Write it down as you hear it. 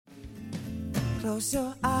Close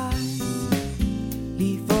your eyes,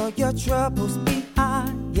 leave all your troubles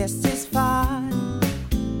behind. Yes, it's fine.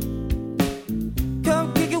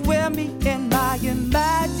 Come kick it with me in my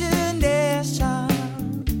imagination.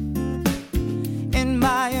 In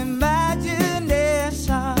my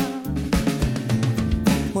imagination.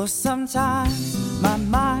 Well, sometimes my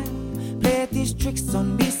mind plays these tricks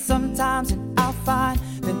on me sometimes, and I'll find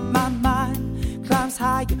that my mind climbs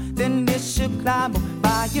higher than it should climb. Oh,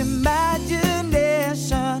 my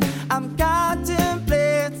imagination, I'm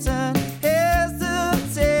contemplating,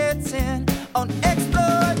 hesitating on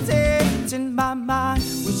exploiting my mind,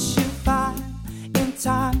 which you find in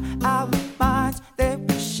time. I will find they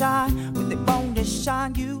will shine when they want to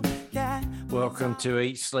shine. You can. Welcome to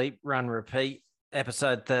Eat, Sleep, Run, Repeat,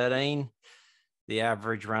 episode 13, the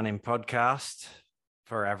Average Running Podcast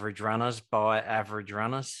for average runners by average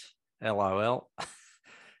runners. LOL.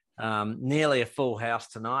 Nearly a full house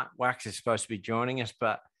tonight. Wax is supposed to be joining us,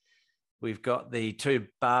 but we've got the two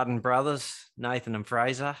Barden brothers, Nathan and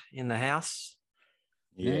Fraser, in the house.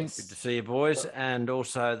 Yes. Good to see you, boys. And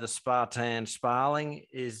also the Spartan Sparling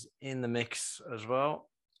is in the mix as well.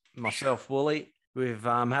 Myself, Wooly. We've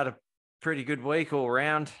had a pretty good week all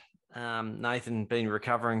round. Nathan been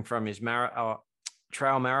recovering from his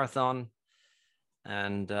trail marathon,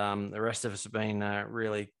 and the rest of us have been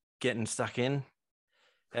really getting stuck in.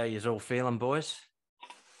 How you all feeling, boys?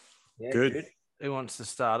 Yeah, good. Who wants to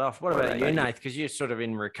start off? What about you, Nate? Because you're sort of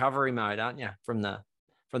in recovery mode, aren't you, from the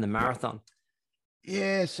marathon?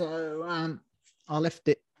 Yeah, so I left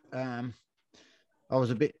it. I was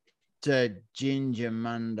a bit ginger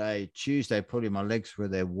Monday, Tuesday. Probably my legs were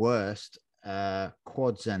their worst.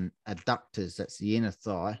 Quads and adductors. That's the inner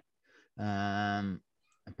thigh. And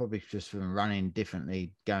probably just from running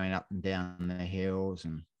differently, going up and down the hills,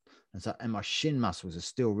 and my shin muscles are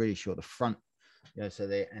still really short. The front, so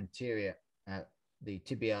the anterior, the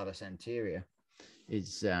tibialis anterior,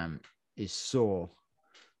 is sore.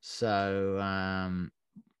 So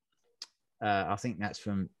I think that's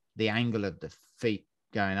from the angle of the feet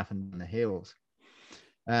going up and down the hills.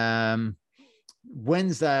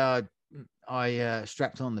 Wednesday, I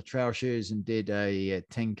strapped on the trail shoes and did a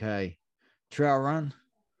 10K trail run.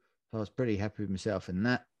 So I was pretty happy with myself in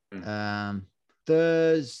that.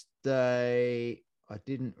 Thursday, I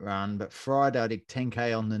didn't run, but Friday I did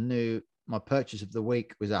 10K on my purchase of the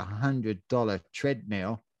week was $100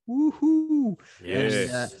 treadmill. Woohoo!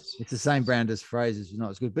 Yes. It's the same brand as Fraser's. It's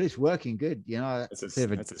not as good, but it's working good. That's a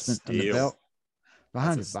steal on the belt. For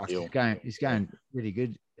 $100, it's going really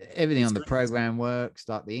good. Everything on the program works.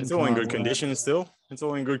 Like it's all in good condition still. It's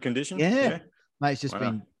all in good condition. Yeah. Mate, it's just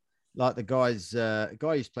been like the guys. A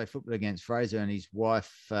guy used to play football against Fraser, and his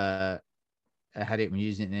wife had it when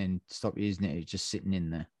using it and then stopped using it. It's just sitting in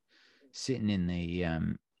the.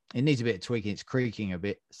 It needs a bit of tweaking. It's creaking a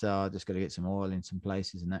bit, so I just got to get some oil in some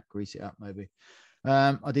places and that grease it up maybe.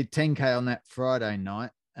 I did 10K on that Friday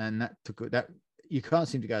night, and that took that. You can't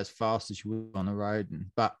seem to go as fast as you would on the road.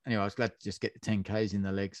 But anyway, I was glad to just get the 10Ks in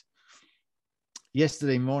the legs.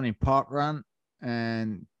 Yesterday morning, park run,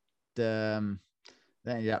 and that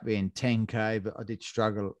ended up being 10K, but I did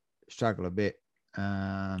struggle a bit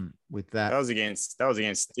with that. That was against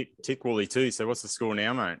Tick Wooly too. So what's the score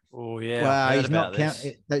now, mate? Oh, yeah. Well, he's not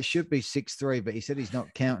counting. That should be 6:3, but he said he's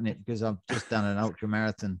not counting it because I've just done an ultra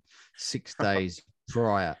marathon 6 days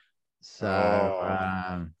prior. So,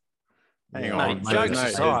 hang on. Jokes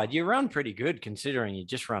aside, you run pretty good considering you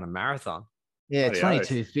just run a marathon. Yeah,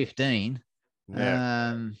 22:15.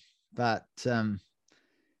 Yeah.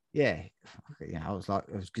 I was like,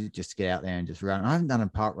 it was good just to get out there and just run. I haven't done a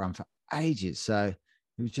park run for ages, so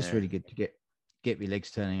it was just really good to get my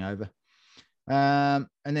legs turning over. And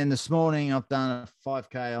then this morning I've done a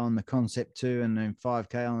 5K on the Concept 2 and then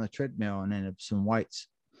 5K on the treadmill and then some weights.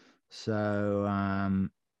 So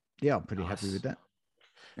I'm pretty happy with that.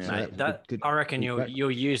 Yeah. So good, I reckon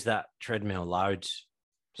you'll use that treadmill loads,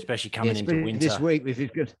 especially coming into winter. This week, if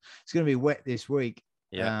it's going to be wet this week.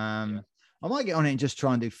 Yeah. I might get on it and just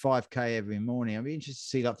try and do 5K every morning. I'd be interested to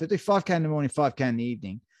see, like, if I do 5K in the morning, 5K in the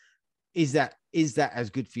evening, is that as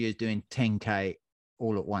good for you as doing 10K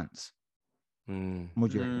all at once? What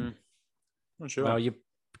do you reckon? Not sure. Well, you're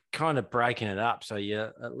kind of breaking it up, so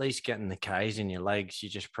you're at least getting the Ks in your legs. You're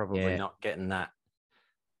just probably not getting that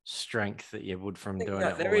strength that you would from doing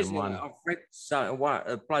it all in one. I've read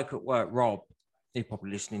a bloke at work, Rob, he's probably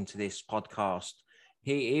listening to this podcast.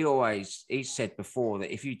 He said before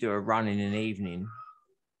that if you do a run in an evening,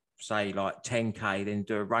 say like 10K, then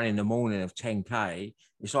do a run in the morning of 10K,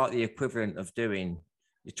 it's like the equivalent of doing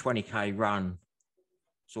your 20K run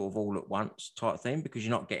sort of all at once type thing, because you're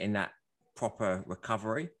not getting that proper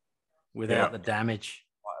recovery. without the damage.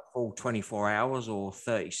 Like a full 24 hours or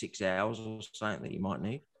 36 hours or something that you might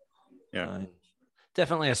need. Yeah.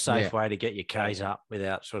 Definitely a safe way to get your Ks up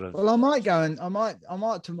without sort of. Well, I might go and I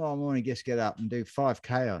might tomorrow morning just get up and do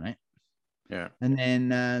 5K on it. Yeah. And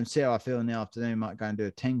then see how I feel in the afternoon. Might go and do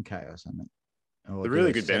a 10K or something. Or The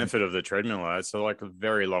really good benefit of the treadmill, though, it's like a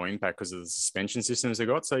very low impact because of the suspension systems they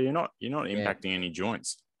got. So you're not impacting any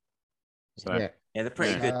joints. So yeah, they're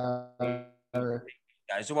pretty good.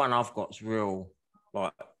 It's the one I've got's real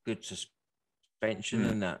like good suspension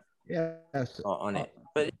and that. Yeah, On it.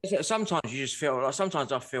 But sometimes you just feel like,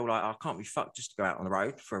 sometimes I feel like I can't be fucked just to go out on the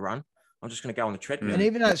road for a run. I'm just going to go on the treadmill. And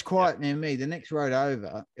even though it's quiet near me, the next road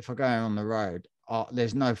over, if I go on the road,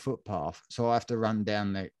 there's no footpath. So I have to run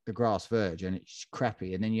down the grass verge and it's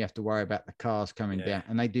crappy. And then you have to worry about the cars coming down.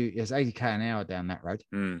 And there's 80k an hour down that road.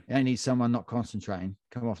 You only need someone not concentrating,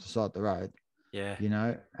 come off the side of the road. Yeah. You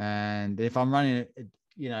know, and if I'm running,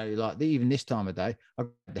 you know, like even this time of day, I've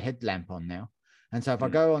got the headlamp on now. And so if I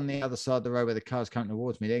go on the other side of the road where the car's coming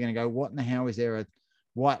towards me, they're going to go, what in the hell is there a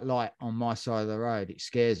white light on my side of the road? It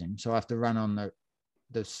scares them. So I have to run on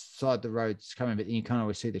the side of the road's coming, but then you can't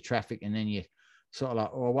always see the traffic. And then you sort of like,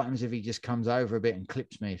 oh, what happens if he just comes over a bit and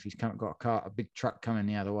clips me if he's got a big truck coming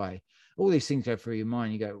the other way? All these things go through your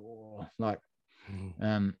mind. You go, oh, like,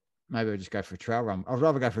 maybe I'll just go for a trail run. I'd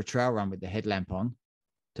rather go for a trail run with the headlamp on,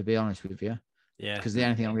 to be honest with you. Yeah. Because the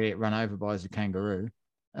only thing I'm going to get run over by is a kangaroo.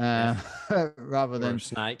 Rather than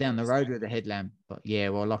snake down the road with a headlamp. But yeah,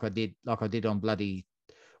 well, like I did on bloody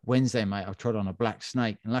Wednesday, mate. I trod on a black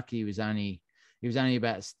snake, and lucky he was only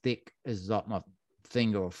about as thick as like my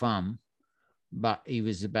finger or thumb, but he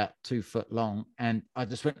was about 2 foot long. And I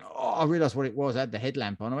just went, oh, I realized what it was. I had the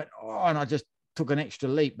headlamp on. I went, oh, and I just took an extra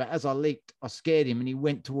leap. But as I leaped, I scared him, and he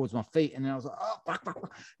went towards my feet. And then I was like, oh,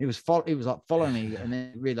 he was like following me, and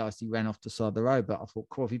then realized he ran off the side of the road. But I thought,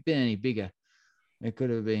 cool, if he'd been any bigger, it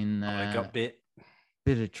could have been got bit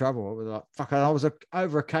of trouble. I was like, fuck, I was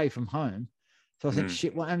over a K from home. So I think,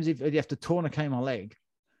 shit, what happens if you have to tourniquet my leg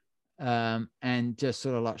and just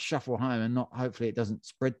sort of like shuffle home and hopefully it doesn't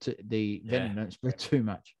spread to the venom, don't spread too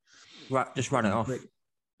much. Right, just run it off.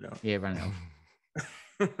 Yeah, run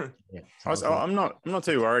it off. I'm not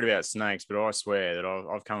too worried about snakes, but I swear that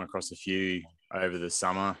I've come across a few over the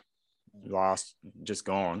summer just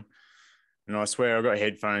gone. And I swear I've got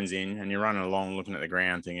headphones in and you're running along looking at the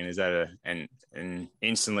ground thinking, is that and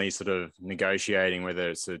instantly sort of negotiating whether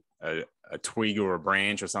it's a twig or a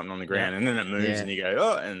branch or something on the ground. And then it moves and you go,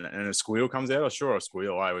 oh, and a squeal comes out. Oh, sure, I'll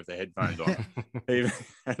squeal away with the headphones on.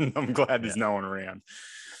 And I'm glad there's no one around.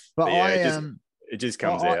 But it just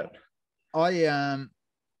comes out.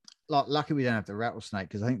 Like lucky we don't have the rattlesnake,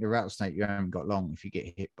 because I think the rattlesnake you haven't got long if you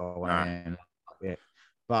get hit by one.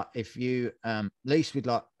 But if you at least with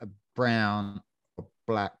like a brown or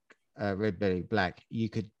black, red belly black, you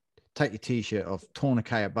could take your t-shirt off,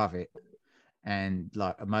 tourniquet above it, and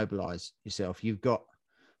like immobilize yourself. You've got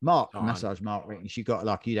massage mark rings. You got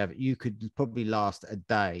like you could probably last a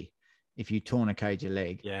day if you tourniquet your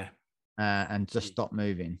leg. Yeah. And just stop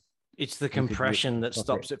moving. It's the compression that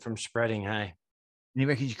stops it from spreading. Hey. And you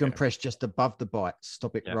reckon you can press just above the bite,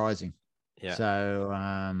 stop it rising. Yeah. So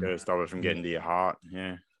gotta stop it from getting to your heart.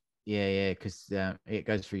 Yeah. Yeah, because it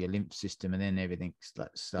goes through your lymph system and then everything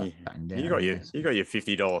starts cutting down. You got your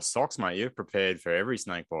 $50 socks, mate. You're prepared for every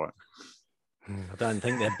snake bite. I don't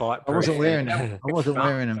think they're bite. I wasn't wearing them.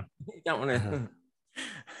 You don't want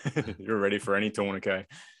to. You're ready for any tourniquet.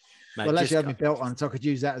 Mate, well, actually, I had my belt on, so I could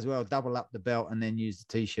use that as well. Double up the belt and then use the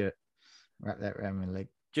t-shirt, wrap that around my leg.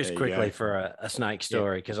 Just quickly for a snake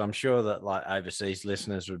story, because I'm sure that like overseas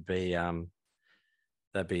listeners would be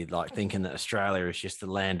they'd be like thinking that Australia is just the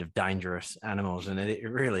land of dangerous animals, and it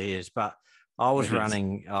really is. But I was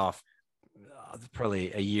running off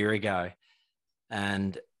probably a year ago,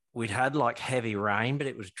 and we'd had like heavy rain, but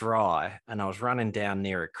it was dry, and I was running down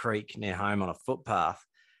near a creek near home on a footpath.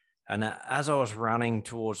 And as I was running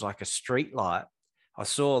towards like a street light, I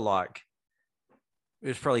saw like, it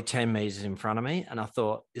was probably 10 meters in front of me. And I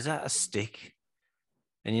thought, is that a stick?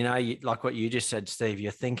 And, you know, like what you just said, Steve,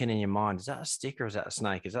 you're thinking in your mind, is that a stick or is that a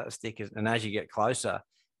snake? Is that a stick? And as you get closer,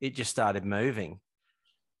 it just started moving.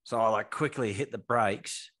 So I like quickly hit the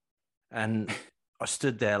brakes and I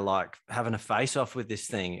stood there like having a face off with this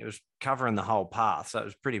thing. It was covering the whole path. So it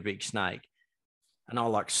was a pretty big snake. And I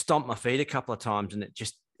like stomped my feet a couple of times and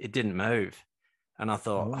it didn't move. And I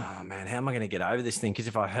thought, oh man, how am I going to get over this thing? Because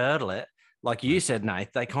if I hurdle it, like you said,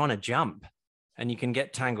 Nate, they kind of jump and you can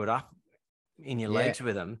get tangled up in your legs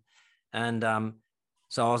with them. And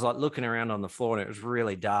so I was like looking around on the floor and it was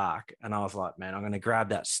really dark. And I was like, man, I'm going to grab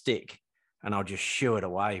that stick and I'll just shoo it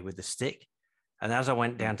away with the stick. And as I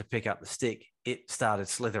went down to pick up the stick, it started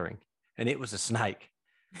slithering, and it was a snake.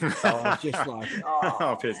 So I was just like,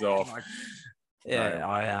 oh, piss off. Yeah,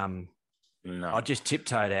 I just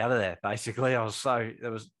tiptoed out of there. Basically, I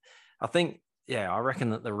reckon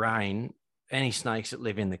that the rain, any snakes that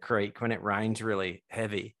live in the creek, when it rains really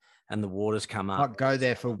heavy and the waters come up,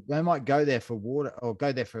 they might go there for water, or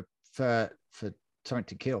go there for something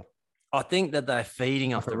to kill. I think that they're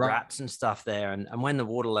feeding off Like a the rat. rats and stuff there. And when the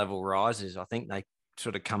water level rises, I think they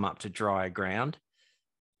sort of come up to drier ground.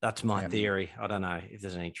 That's my theory. I don't know if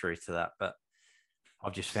there's any truth to that, but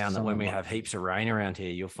I've just found that when we have heaps of rain around here,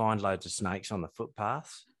 you'll find loads of snakes on the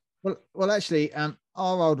footpaths. Well, actually, our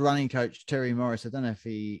old running coach, Terry Morris, I don't know if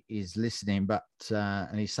he is listening, but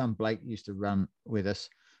and his son Blake used to run with us,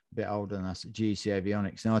 a bit older than us at GC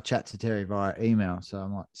Avionics. And I chat to Terry via email, so I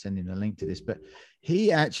might send him a link to this. But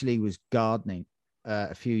he actually was gardening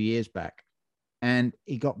a few years back, and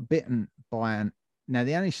he got bitten by now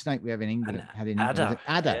the only snake we have in England had in England was an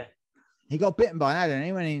adder. Yeah. He got bitten by an adder, and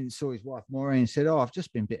he went in and saw his wife Maureen and said, "Oh, I've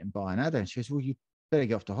just been bitten by an adder." And she goes, "Well, you better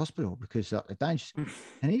get off to hospital because they're dangerous."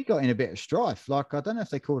 And he got in a bit of strife. Like, I don't know if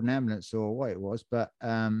they called an ambulance or what it was, but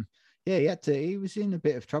he was in a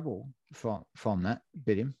bit of trouble from that.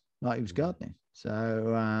 Bit him like he was gardening.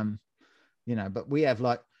 So but we have,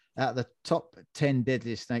 like, out of the top 10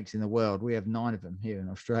 deadliest snakes in the world, we have 9 of them here in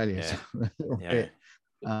Australia. Yeah. So a little bit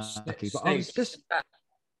lucky. But I was just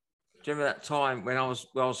do you remember that time when I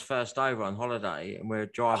was first over on holiday and we were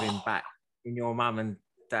driving back in your mum and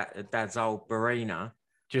dad's old Barina?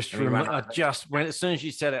 As soon as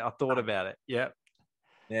you said it, I thought about it. Yep.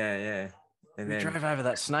 Yeah. And we then drove over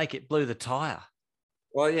that snake. It blew the tire.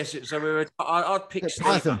 Well, yes. So I'd picked Steve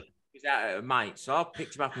Python. up. He was out at a mate, so I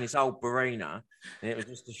picked him up in this old Barina, and it was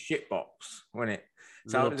just a shit box, wasn't it?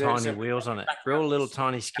 So Little tiny wheels on it. Real little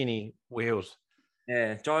tiny skinny wheels.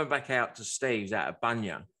 Yeah, driving back out to Steve's out of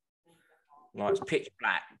Bunya. Like, it's pitch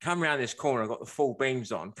black. Come around this corner, I've got the full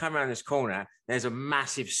beams on. Come around this corner, there's a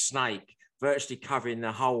massive snake virtually covering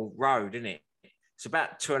the whole road, isn't it? It's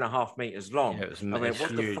about 2.5 meters long. Yeah, it was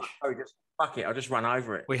what huge. the fuck? Oh, just fuck it. I'll just run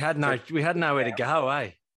over it. We had nowhere to go,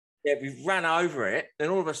 eh? Yeah, we ran over it. Then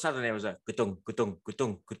all of a sudden there was a ga-dung, ga-dung,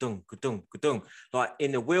 ga-dung, ga-dung, ga-dung, ga-dung, like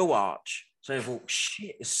in the wheel arch. So I thought,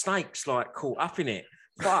 shit, the snake's like caught up in it.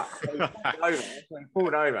 Fuck. So we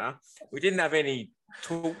pulled over. We didn't have any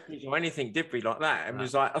talkies or anything, did we, like that? And it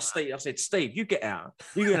was like, I said, Steve, you get out.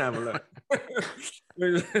 You can have a look.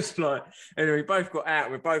 It was just like, anyway, we both got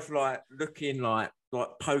out. We're both like looking like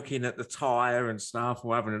poking at the tire and stuff,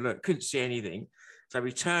 or having a look. Couldn't see anything. So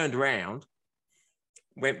we turned around,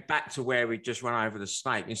 went back to where we just run over the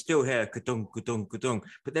snake, and still hear ka-dung, ka-dung, ka-dung.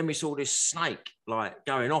 But then we saw this snake like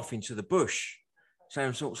going off into the bush. So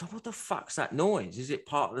I thought, what the fuck's that noise? Is it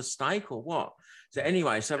part of the snake or what? So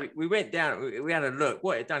anyway, so we went down, we had a look.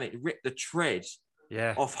 What it done, it ripped the tread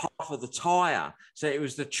off half of the tire. So it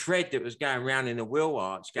was the tread that was going around in the wheel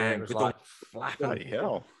arch, going, it was like flapping. Bloody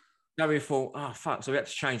hell. So we thought, oh, fuck. So we had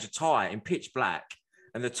to change the tire in pitch black.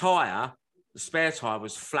 And the tire, the spare tire,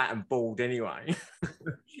 was flat and bald anyway.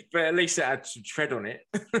 But at least it had some tread on it.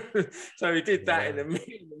 So we did that in the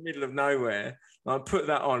middle of nowhere. I put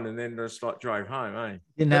that on and then just like drove home, eh?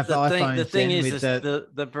 didn't have The thing then is with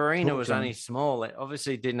the Barina was torch on. only small. It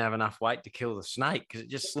obviously didn't have enough weight to kill the snake because it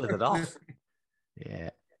just slithered off. Yeah.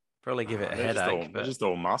 Probably give it a They're headache. they're just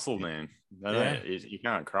all muscle, man. You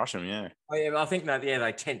can't crush them, yeah. Oh, yeah, I think that,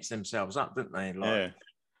 they tense themselves up, don't they? Like,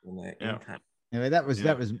 Yeah. impact. Anyway, that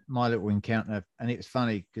was my little encounter, and it was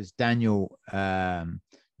funny because Daniel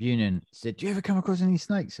Bunin said, "Do you ever come across any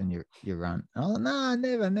snakes on your run?" I was like,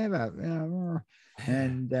 "No, never."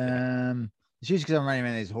 And it's usually because I'm running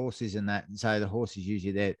around these horses and that, and so the horses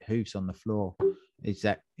usually their hoofs on the floor is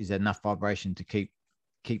enough vibration to keep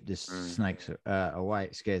the snakes away.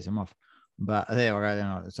 It scares them off. But there I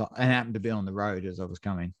go. It happened to be on the road as I was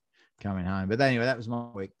coming home. But anyway, that was my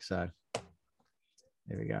week. So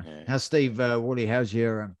there we go. Yeah. How's Steve Woolley? How's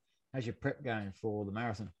your prep going for the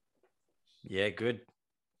marathon? Yeah, good,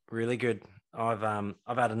 really good. I've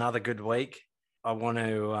had another good week. I want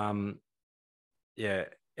to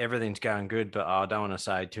everything's going good, but I don't want to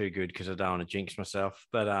say too good because I don't want to jinx myself.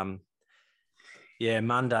 But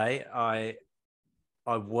Monday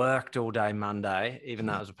I worked all day Monday, even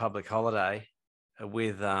though it was a public holiday. I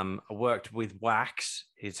worked with Wax.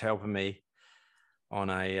 He's helping me on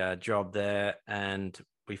a job there, and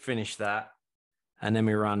we finished that, and then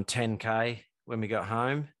we run 10K when we got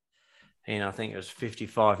home. And I think it was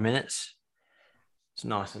 55 minutes. It's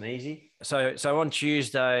nice and easy. So on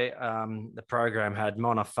Tuesday, the program had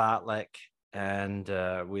Mona Fartlek and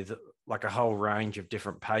with like a whole range of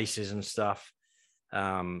different paces and stuff.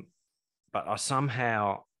 but I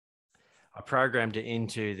programmed it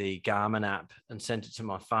into the Garmin app and sent it to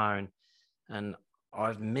my phone, and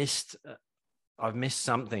I've missed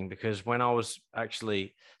something, because when I was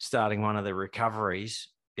actually starting one of the recoveries,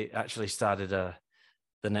 it actually started the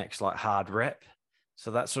next like hard rep.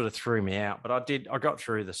 So that sort of threw me out, but I got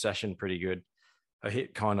through the session pretty good. I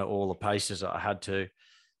hit kind of all the paces that I had to,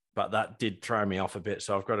 but that did throw me off a bit.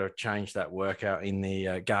 So I've got to change that workout in the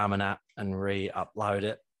Garmin app and re-upload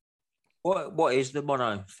it. What is the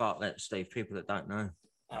mono fartlet, Steve? People that don't know.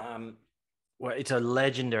 Well, it's a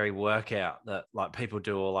legendary workout that like people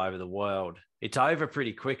do all over the world. It's over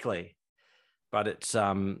pretty quickly, but it's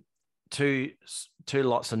two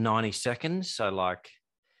lots of 90 seconds. So like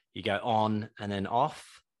you go on and then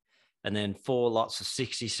off, and then 4 lots of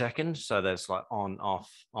 60 seconds. So there's like on,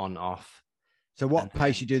 off, on, off. So what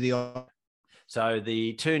pace you do the? So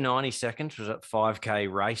the 290 seconds was at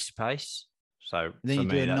 5K race pace. So then for you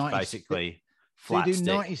me, do that's 90, basically so you flat do stick.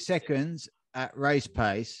 90 seconds at race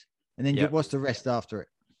pace, and then Yep. what's the rest after it?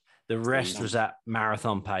 The rest was at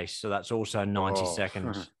marathon pace. So that's also 90 Oh.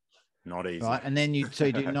 seconds Not easy. Right, and then you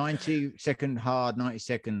do 90-second hard,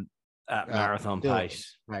 90-second at marathon still-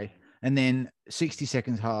 pace, right, and then 60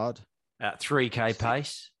 seconds hard. at 3K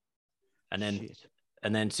pace, and then Shit.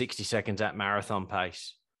 and then 60 seconds at marathon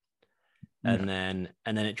pace. Yeah. And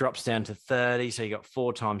then it drops down to 30. So you got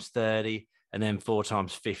 4 times 30 and then 4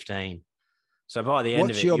 times 15. So by the end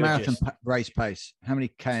What's of it, your you're marathon just race pace? How many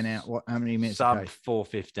K an hour? How many minutes? a sub K?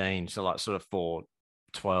 4:15. So like sort of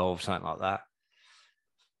 4:12, something like that.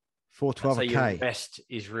 4:12 So a your K. rest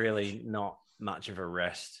is really not much of a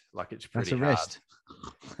rest. Like it's That's pretty a rest. hard.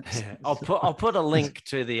 I'll put a link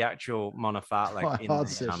to the actual monofartlek Quite hard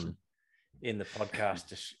session. in the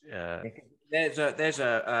podcast. There's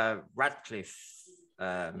a Radcliffe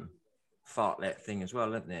fartlet thing as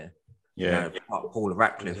well, isn't there? Yeah. You know, Paula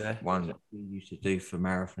Radcliffe Is there? one that we used to do for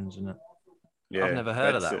marathons, isn't it? Yeah. I've never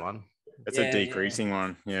heard of That's that it. one. It's Yeah, a decreasing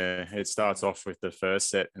one. Yeah. It starts off with the first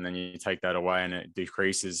set and then you take that away and it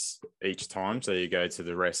decreases each time. So you go to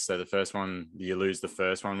the rest. So the first one, you lose the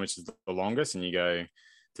first one, which is the longest, and you go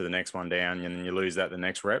to the next one down, and then you lose that the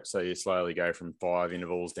next rep. So you slowly go from 5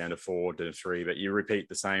 intervals down to 4 to 3, but you repeat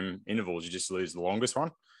the same intervals. You just lose the longest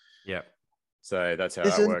one. Yeah. So that's how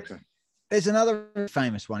Isn't- that works. There's another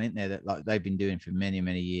famous one, isn't there, that like they've been doing for many,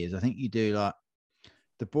 many years. I think you do like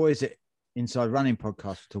the boys at Inside Running podcast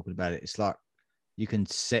were talking about it. It's like you can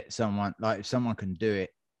set someone, like if someone can do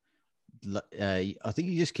it, I think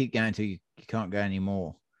you just keep going till you can't go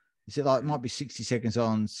anymore. Is it like it might be 60 seconds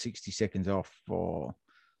on, 60 seconds off, or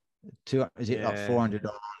is it like Yeah. 400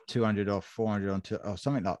 on, 200 off, 400 on, or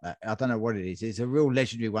something like that? I don't know what it is. It's a real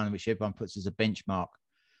legendary one which everyone puts as a benchmark.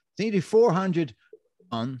 I think you do 400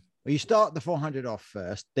 on. Well, you start the 400 off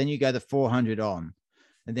first, then you go the 400 on,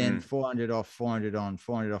 and then 400 off, 400 on,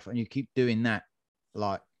 400 off, and you keep doing that.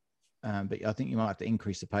 Like, but I think you might have to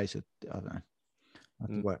increase the pace. I don't know. I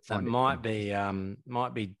have to work. That might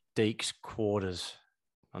be Deeks quarters.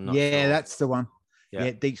 I'm not Yeah, sure. that's the one. Yeah.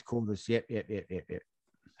 Yeah, Deeks quarters. Yep.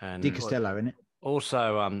 And Di Castello, isn't it?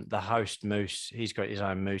 also the host Moose, he's got his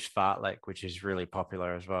own Moose fartlek, which is really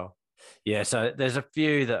popular as well. Yeah, so there's a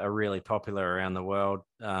few that are really popular around the world.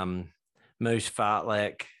 Moose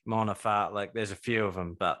fartlek, mono fartlek, there's a few of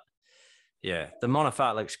them, but yeah, the mono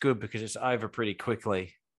fartlek's good because it's over pretty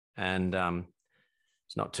quickly and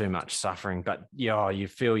it's not too much suffering, but yeah, you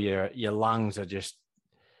feel your lungs are just,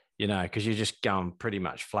 because you're just going pretty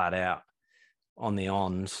much flat out on the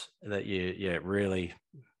ons, that it really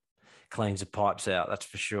cleans the pipes out, that's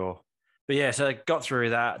for sure. But yeah, so I got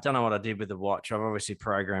through that. Don't know what I did with the watch. I've obviously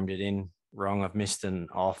programmed it in wrong. I've missed an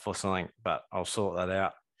off or something, but I'll sort that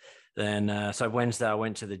out. Then, so Wednesday I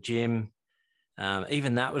went to the gym.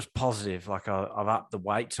 Even that was positive. Like I've upped the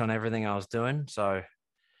weights on everything I was doing. So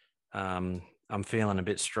I'm feeling a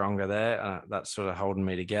bit stronger there. That's sort of holding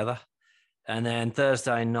me together. And then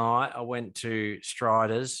Thursday night I went to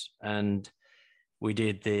Strider's and we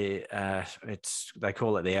did they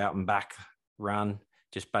call it the out and back run.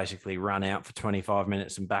 Just basically run out for 25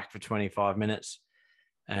 minutes and back for 25 minutes.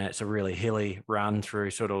 And it's a really hilly run through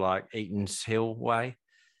sort of like Eaton's Hill way.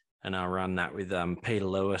 And I run that with Peter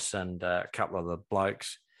Lewis and a couple of the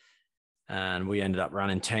blokes. And we ended up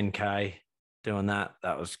running 10K doing that.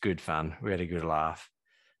 That was good fun. We had a good laugh,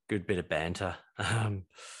 good bit of banter.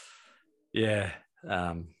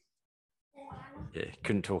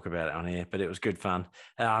 Couldn't talk about it on here, but it was good fun.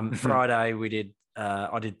 Friday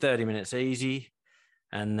I did 30 minutes easy.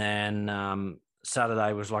 And then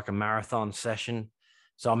Saturday was like a marathon session.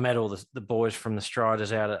 So I met all the boys from the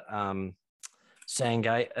Striders out at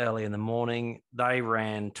Sandgate early in the morning. They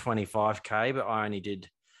ran 25K, but I only did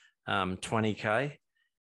 20K.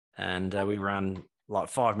 And we run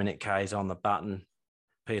like 5-minute Ks on the button.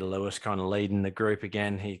 Peter Lewis kind of leading the group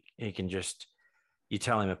again. He can just, you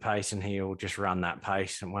tell him a pace and he'll just run that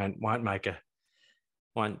pace and won't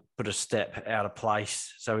put a step out of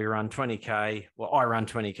place. So we run 20K. Well, I run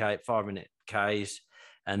 20K at 5-minute Ks.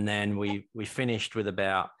 And then we finished with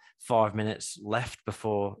about 5 minutes left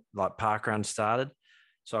before like park run started.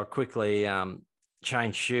 So I quickly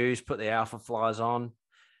changed shoes, put the Alpha Flies on.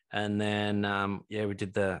 And then, we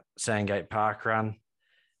did the Sandgate Park run.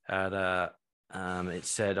 It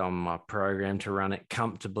said on my program to run it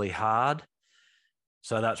comfortably hard.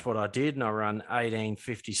 So that's what I did. And I run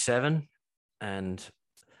 18:57. And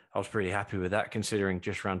I was pretty happy with that, considering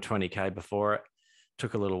just run 20K before it.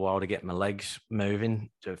 Took a little while to get my legs moving.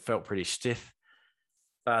 It felt pretty stiff.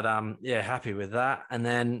 But, happy with that. And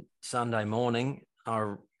then Sunday morning,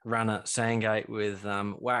 I ran at Sandgate with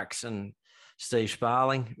Wax and Steve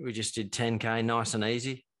Sparling. We just did 10K nice and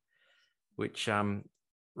easy, which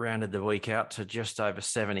rounded the week out to just over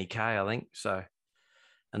 70K, I think. So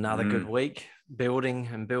another good week,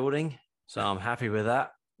 building. So I'm happy with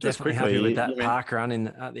that. Just Definitely quickly, happy with that park run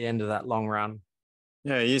at the end of that long run.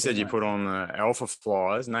 Yeah, you said you put on the Alpha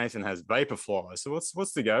Flies. Nathan has Vapor Flies. So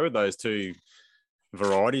what's the go with those two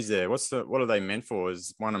varieties there? What are they meant for?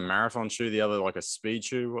 Is one a marathon shoe, the other like a speed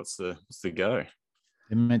shoe? What's the go?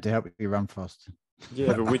 They're meant to help you run fast.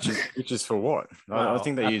 Yeah, but which is for what? I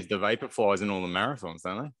think they use the Vapor Flies in all the marathons,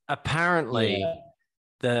 don't they? Apparently,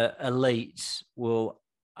 the elites will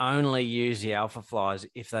only use the Alpha Flies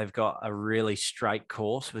if they've got a really straight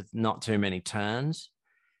course with not too many turns,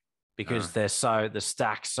 because the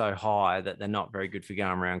stack's so high that they're not very good for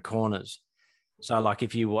going around corners. So, like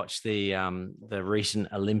if you watch the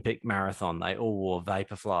recent Olympic marathon, they all wore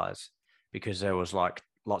Vapor Flies because there was like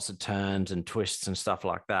lots of turns and twists and stuff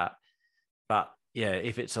like that. But yeah,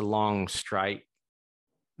 if it's a long, straight,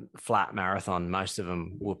 flat marathon, most of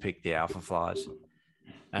them will pick the Alpha Flies.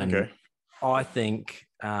 And I think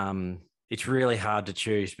it's really hard to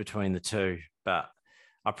choose between the two. But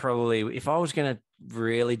I probably, if I was going to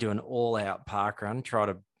really do an all-out park run, try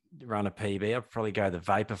to run a PB, I'd probably go the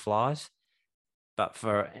Vapor Flies. But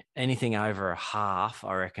for anything over a half,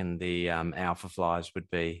 I reckon the Alpha Flies would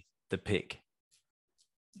be the pick.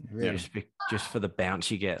 Really? Just for the bounce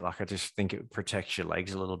you get. Like, I just think it protects your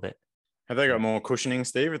legs a little bit. Have they got more cushioning,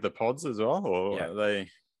 Steve, with the pods as well? Or are they?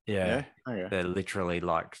 Yeah. Okay. They're literally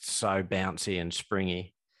like so bouncy and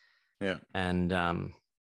springy. Yeah. And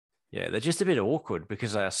they're just a bit awkward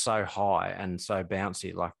because they are so high and so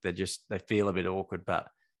bouncy. Like they feel a bit awkward. But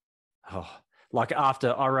like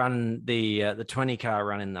after I run the 20K, I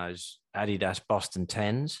run in those Adidas Boston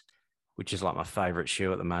 10s, which is like my favorite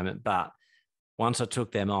shoe at the moment. But once I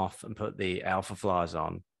took them off and put the Alpha Flies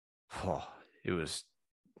on, it was,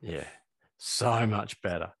 so much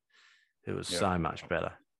better. It was so much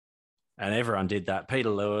better. And everyone did that. Peter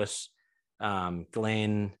Lewis,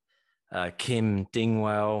 Glenn, Kim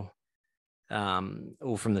Dingwell,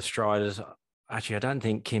 all from the Striders. Actually, I don't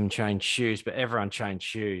think Kim changed shoes, but everyone changed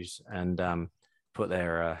shoes and put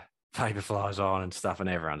their Vapor Flies on and stuff, and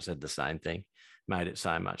everyone said the same thing. Made it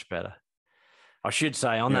so much better. I should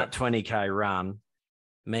say on that 20K run,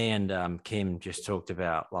 me and Kim just talked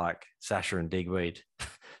about like Sasha and Digweed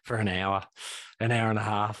for an hour and a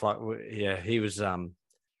half. Like, he was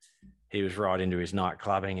right into his night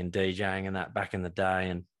clubbing and DJing and that back in the day,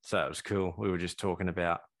 and so it was cool. We were just talking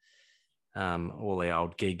about all the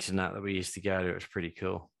old gigs and that we used to go to. It was pretty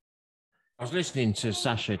cool. I was listening to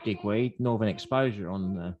Sasha Digweed, Northern Exposure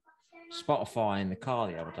on Spotify in the car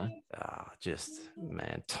the other day. Just,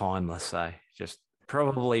 man, timeless, eh? Just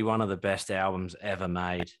probably one of the best albums ever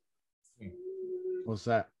made. What's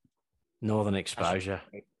that? Northern Exposure.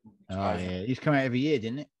 Oh, yeah. He's come out every year,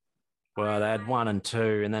 didn't it? Well, they had 1 and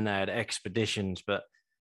 2, and then they had Expeditions, but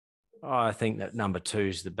I think that number 2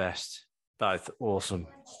 is the best. Both awesome.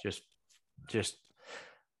 Just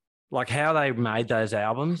like how they made those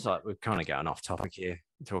albums. Like, we're kind of going off topic here,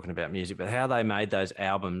 talking about music, but how they made those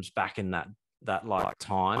albums back in that like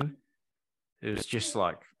time, it was just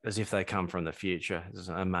like as if they come from the future. It was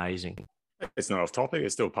amazing. It's not off topic.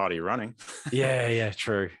 It's still party running. Yeah,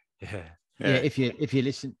 true. Yeah. If you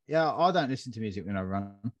listen, I don't listen to music when I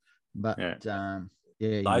run, but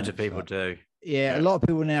loads of people do. Yeah, a lot of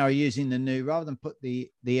people now are using the new, rather than put the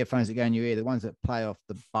earphones that go in your ear, the ones that play off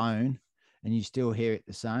the bone, and you still hear it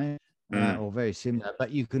the same or very similar,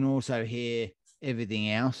 but you can also hear everything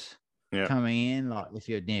else coming in, like if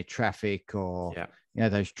you're near traffic or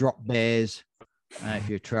those drop bears, if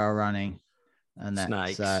you're trail running. and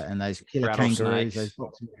that's Snakes. and those killer kangaroos, Rattlesnakes. those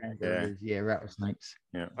boxing kangaroos, rattlesnakes.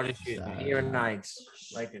 Yeah. I just use So- the hearing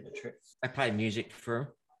aids. They do the trick. They play music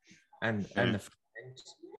for them and the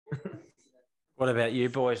friends. What about you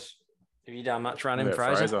boys? Have you done much running, What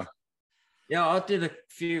about Fraser? Yeah, I did a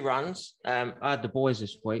few runs. I had the boys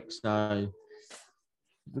this week, so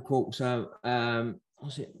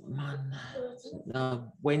was it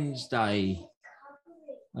Wednesday?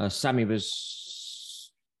 Sammy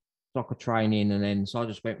was soccer training, and then so I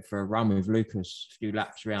just went for a run with Lucas, a few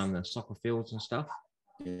laps around the soccer fields and stuff.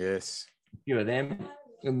 Yes. A few of them,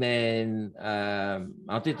 and then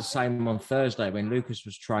I did the same on Thursday when Lucas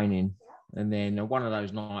was training, and then one of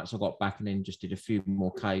those nights I got back and then just did a few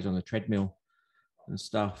more Ks on the treadmill and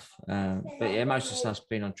stuff. But yeah, most of the stuff's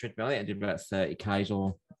been on treadmill. I think I did about 30 Ks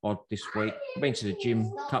or odd this week. I've been to the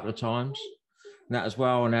gym a couple of times, and that as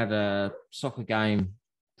well, and had a soccer game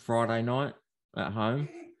Friday night at home.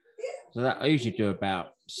 So that I usually do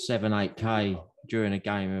about 7-8 K during a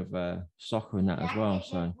game of soccer and that as well.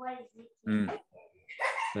 So,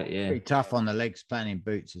 but yeah, Pretty tough on the legs playing in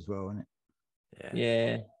boots as well, isn't it?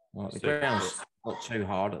 yeah. Well, the ground's not too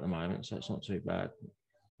hard at the moment, so it's not too bad.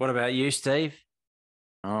 What about you, Steve?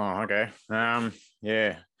 Oh, okay.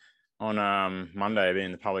 Yeah. On Monday,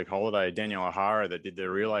 being the public holiday, Daniel O'Hara that did the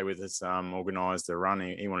relay with us organised a run.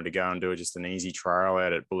 He wanted to go and do just an easy trail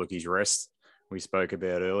out at Bullocky's Rest we spoke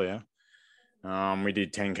about earlier. We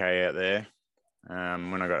did 10K out there.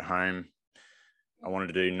 When I got home, I wanted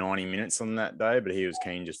to do 90 minutes on that day, but he was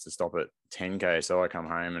keen just to stop at 10K. So I come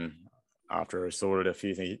home, and after I sorted a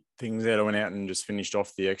few things out, I went out and just finished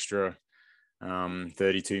off the extra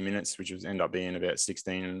 32 minutes, which was end up being about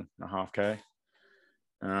 16.5K.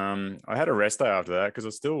 I had a rest day after that because I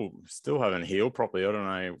still haven't healed properly. I don't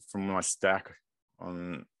know, from my stack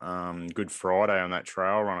on Good Friday on that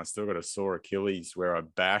trail run, I still got a sore Achilles where I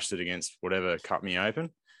bashed it against whatever cut me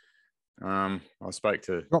open. I spoke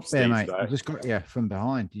to Drop Steve there, mate. today. I just got you from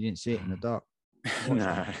behind. You didn't see it in the dark.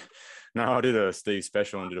 No, I did a Steve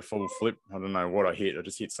special and did a full flip. I don't know what I hit. I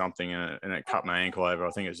just hit something and it cut my ankle over.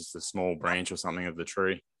 I think it was just a small branch or something of the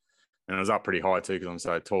tree. And it was up pretty high too because I'm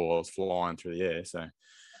so tall. I was flying through the air. So,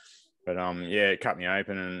 but yeah, it cut me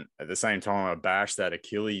open. And at the same time, I bashed that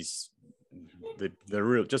Achilles, the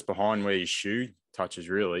real just behind where your shoe touches,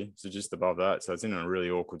 really. So just above that. So it's in a really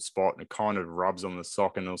awkward spot. And it kind of rubs on the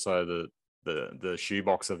sock and also the shoe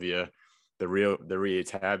box of the rear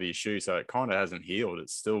tab of your shoe. So it kind of hasn't healed.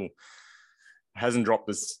 It's still hasn't dropped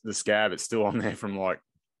the scab. It's still on there from like,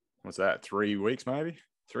 what's that, 3 weeks, maybe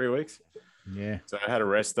 3 weeks. Yeah. So I had a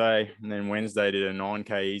rest day, and then Wednesday did a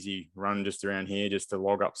 9K easy run just around here just to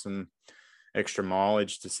log up some extra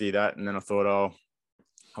mileage to see that. And then I thought,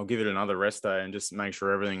 I'll give it another rest day and just make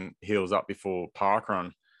sure everything heals up before park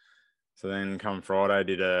run. So then come Friday,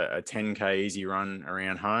 did a 10K easy run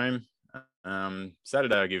around home.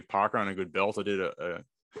 Saturday, I give park run a good belt. I did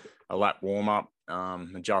a lap warm up. I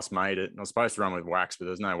just made it. I was supposed to run with Wax, but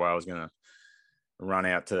there's no way I was going to run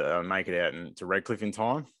out to make it out to Redcliffe in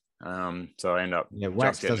time. So I end up. Yeah,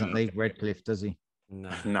 Wax doesn't leave Redcliffe, does he?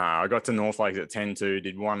 No. I got to North Lakes at 10:2,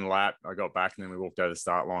 did one lap. I got back, and then we walked over the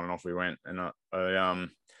start line and off we went. And I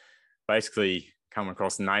basically come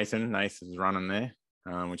across Nathan. Nathan's running there,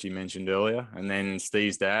 which he mentioned earlier. And then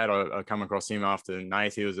Steve's dad, I come across him after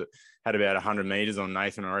Nate. He had about 100 meters on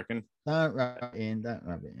Nathan, I reckon. Don't rub it in. Don't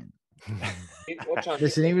rub it in.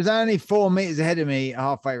 Listen, he was only 4 meters ahead of me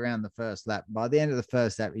halfway around the first lap. By the end of the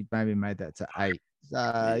first lap, he'd maybe made that to 8. So,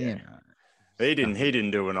 Yeah. you know. He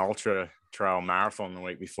didn't do an ultra trail marathon the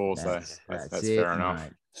week before, that's it, fair enough.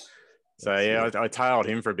 mate. So yeah, I tailed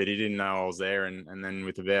him for a bit. He didn't know I was there, and then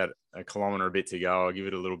with about a kilometre a bit to go, I give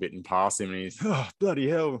it a little bit and pass him, and he's bloody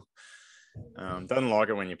hell. Doesn't like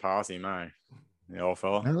it when you pass him, eh? The old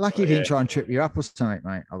fella. I'm lucky he didn't try and trip you up or something,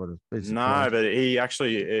 mate. I would have been No, surprised. but he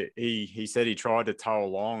actually he said he tried to tow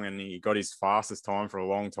along, and he got his fastest time for a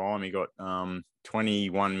long time. He got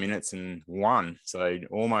 21 minutes and 1, so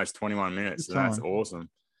almost 21 minutes. So that's awesome.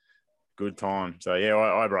 Good time. So yeah,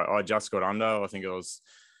 I just got under. I think it was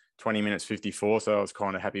 20 minutes 54, so I was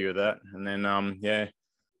kind of happy with that. And then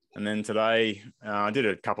and then today I did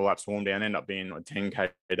a couple laps warm down. Ended up being a 10K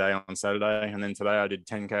a day on Saturday, and then today I did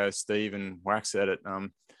 10K with Steve and Wax out at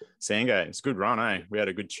Sandgate. It's a good run, eh? We had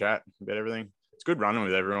a good chat about everything. It's good running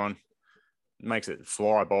with everyone. It makes it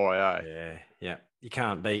fly by, eh? Yeah. You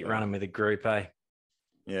can't beat running with a group, eh?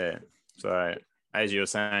 Yeah. So as you were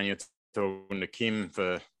saying, you're talking to Kim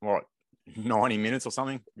for what, 90 minutes or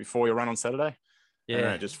something before your run on Saturday?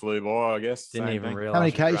 Yeah. It just flew by, I guess. Didn't Same even thing. realize. How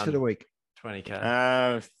many you'd Ks for the run week?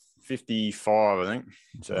 20K. 55, I think.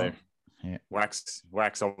 So Yeah. Wax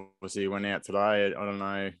obviously went out today. I don't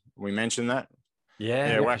know. We mentioned that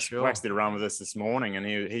Yeah, for Wax, sure. Wax did a run with us this morning, and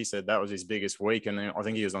he said that was his biggest week. And then I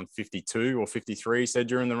think he was on 52 or 53, he said,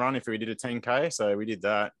 during the run if we did a 10K. So we did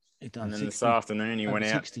that. And then this afternoon, he went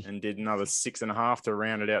out 60. And did another 6.5 to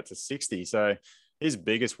round it out to 60. So his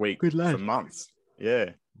biggest week for months.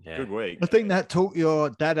 Yeah, good week. I think that taught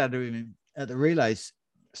your dad out of him at the relays.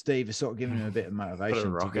 Steve is sort of giving him a bit of motivation. Put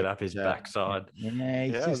a rocket up his backside. Yeah,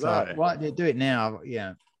 he's just like, why do you do it now?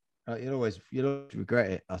 Yeah. You'll always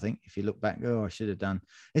regret it, I think, if you look back. Oh, I should have done.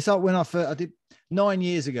 It's like when I did 9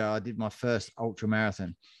 years ago, I did my first ultra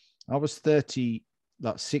marathon. I was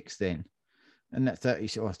 36 then, and that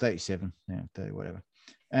 30 or 37, 30, whatever.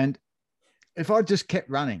 And if I just kept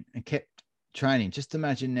running and kept training, just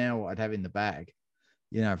imagine now what I'd have in the bag,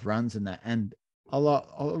 of runs and that. And I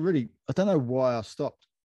don't know why I stopped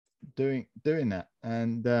doing that.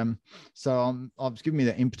 And so I was giving me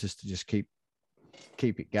that impetus to just keep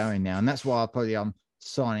it going now, and that's why I'm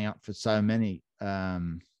signing up for so many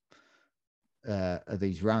of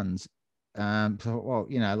these runs.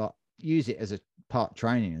 Like use it as a part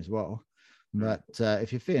training as well. But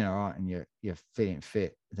if you're feeling all right and you're feeling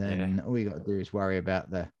fit, then all you got to do is worry about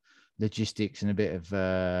the logistics and a bit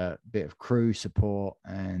of crew support,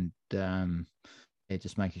 and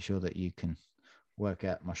just making sure that you can work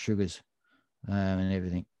out my sugars and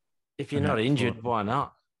everything. If you're not injured, why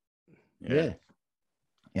not? Yeah.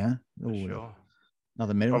 Sure.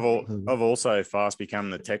 Another medal. I've also fast become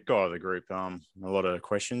the tech guy of the group. A lot of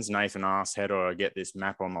questions. Nathan asked, how do I get this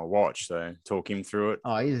map on my watch? So talk him through it.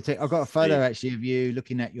 Oh, he's a tech. I've got a photo actually of you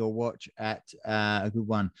looking at your watch at a good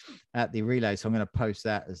one at the relay. So I'm going to post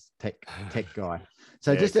that as tech guy.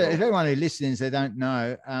 So if everyone who listens, they don't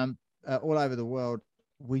know, all over the world,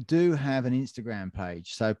 we do have an Instagram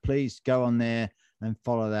page. So please go on there and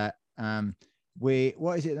follow that.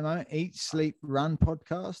 What is it at the moment? Eat, Sleep, Run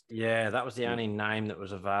podcast. Yeah, that was the only name that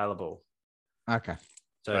was available. Okay.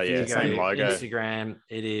 So if you go to logo. Instagram,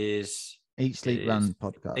 it is Eat, Sleep, Run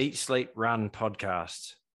podcast. Eat, Sleep, Run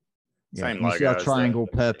podcast. Yeah, same logo. You see our triangle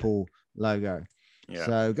purple logo. Yeah.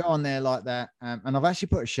 So go on there like that. And I've actually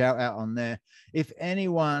put a shout out on there. If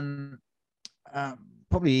anyone,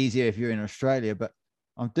 probably easier if you're in Australia, but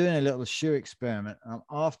I'm doing a little shoe experiment. I'm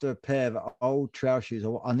after a pair of old trail shoes.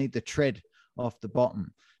 I need the tread off the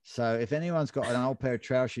bottom. So if anyone's got an old pair of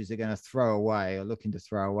trail shoes they're going to throw away or looking to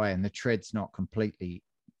throw away, and the tread's not completely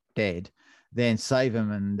dead, then save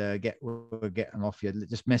them and we'll get them off you.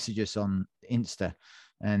 Just message us on Insta,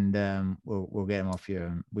 and we'll get them off you.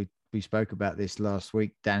 And we spoke about this last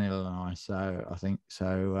week, Daniel and I. So I think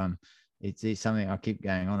so. It's something I keep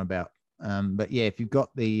going on about. But yeah, if you've got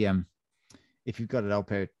an old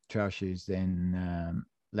pair of trail shoes, then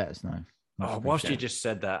let us know. Whilst you just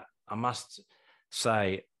said that, I must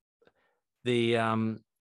say when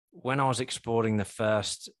I was exporting the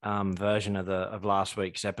first version of last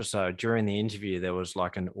week's episode, during the interview, there was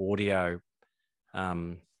like an audio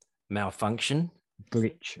malfunction.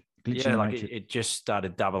 Glitch. Yeah, like it just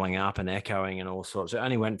started doubling up and echoing and all sorts. It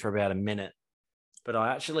only went for about a minute, but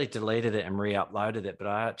I actually deleted it and re-uploaded it. But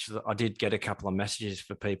I did get a couple of messages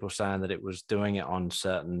for people saying that it was doing it on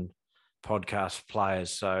certain podcast players.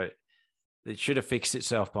 So it should have fixed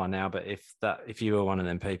itself by now, but if you were one of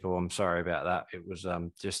them people, I'm sorry about that. It was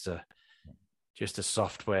just a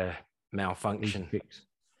software malfunction.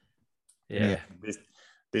 Yeah.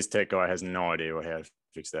 This tech guy has no idea how to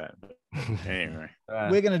fix that. But anyway,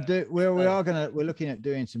 we're looking at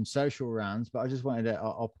doing some social runs, but I just wanted to.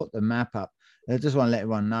 I'll put the map up. I just want to let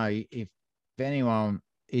everyone know if anyone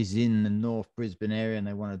is in the North Brisbane area and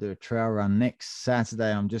they want to do a trail run next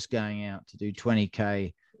Saturday, I'm just going out to do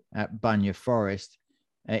 20K. At Bunya Forest.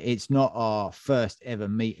 It's not our first ever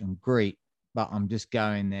meet and greet, but I'm just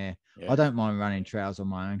going there. Yeah. I don't mind running trails on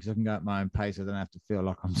my own because I can go at my own pace. I don't have to feel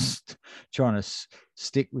like I'm trying to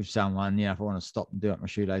stick with someone. If I want to stop and do up my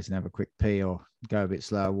shoelace and have a quick pee or go a bit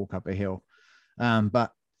slower, walk up a hill.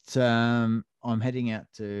 But I'm heading out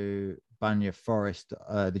to Bunya Forest,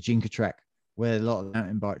 the Jinka track, where a lot of the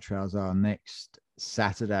mountain bike trails are. Next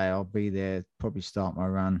Saturday, I'll be there, probably start my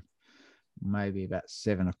run maybe about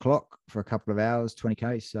 7 o'clock for a couple of hours,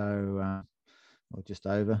 20K. So, or just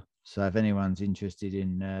over. So if anyone's interested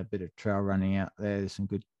in a bit of trail running out there's some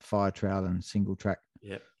good fire trail and single track.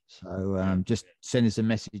 Yep. So just send us a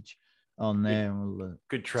message on there. And we'll,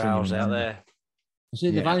 good trails out there. So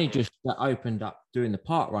they've only just opened up doing the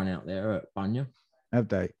park run out there at Bunya. Have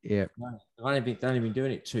they? Yeah. They've only been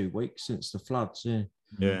doing it 2 weeks since the floods.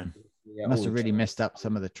 Yeah. Must have really messed up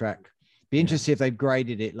some of the track. Be interested if they've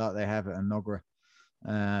graded it like they have at Enoggera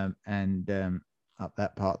and up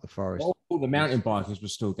that part of the forest. All the mountain bikers were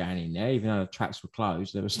still going in there, even though the tracks were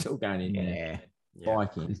closed. They were still going in there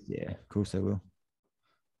biking. Yeah, of course they will.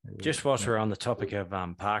 Just whilst we're on the topic of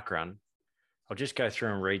parkrun, I'll just go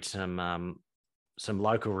through and read some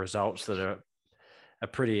local results that are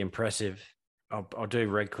pretty impressive. I'll do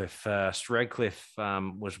Redcliffe first. Redcliffe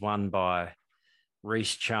was won by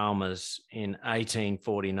Rhys Chalmers in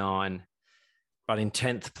 1849, but in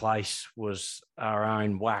 10th place was our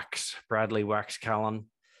own Bradley Wax Cullen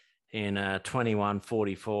in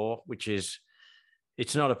 21:44, which is,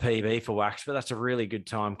 it's not a PB for Wax, but that's a really good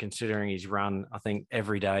time considering he's run, I think,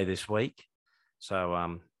 every day this week. So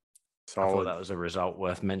I thought that was a result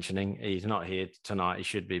worth mentioning. He's not here tonight. He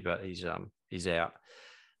should be, but he's out.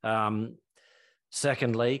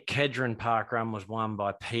 Secondly, Kedron Parkrun was won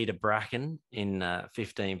by Peter Bracken in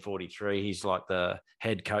 15:43. He's like the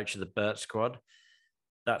head coach of the Burt squad.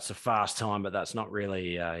 That's a fast time, but that's not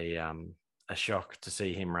really a shock to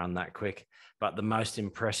see him run that quick. But the most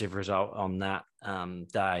impressive result on that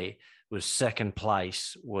day was second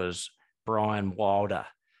place was Brian Wilder.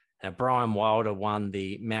 Now, Brian Wilder won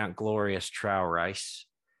the Mount Glorious Trail Race.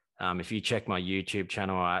 If you check my YouTube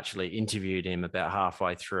channel, I actually interviewed him about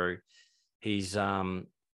halfway through. He's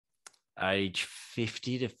age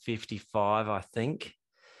 50 to 55, I think.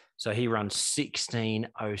 So he runs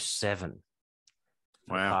 16:07.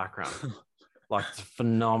 Wow. Parkrun. Like, it's a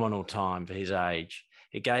phenomenal time for his age.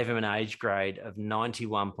 It gave him an age grade of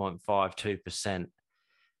 91.52%.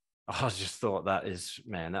 I just thought that's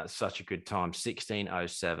such a good time.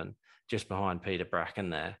 16:07, just behind Peter Bracken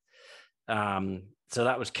there. So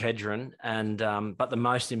that was Kedron. And but the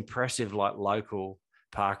most impressive local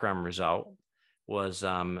parkrun result was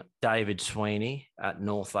David Sweeney at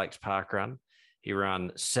North Lakes Parkrun. He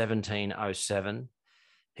ran 17:07.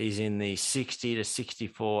 He's in the 60 to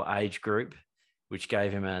 64 age group, which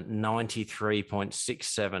gave him a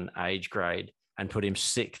 93.67 age grade and put him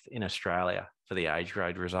 6th in Australia for the age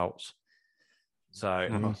grade results.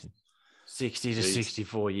 So 60 to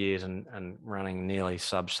 64 years and running nearly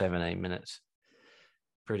sub 17 minutes.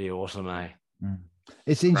 Pretty awesome, eh?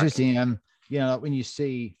 It's interesting. Like when you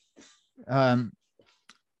see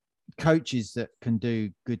coaches that can do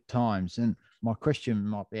good times, and my question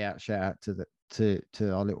might be shout out to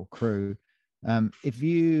our little crew. If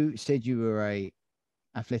you said you were a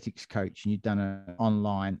athletics coach and you'd done an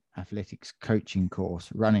online athletics coaching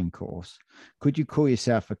course, running course, could you call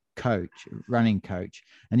yourself a running coach?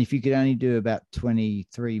 And if you could only do about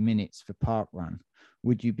 23 minutes for parkrun,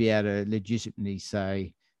 would you be able to legitimately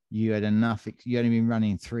say you had enough, you only been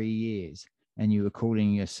running 3 years and you were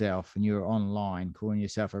calling yourself, and you were online calling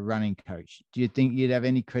yourself a running coach? Do you think you'd have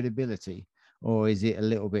any credibility, or is it a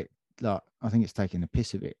little bit like, I think it's taking the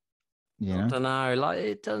piss a bit? I don't know. Like,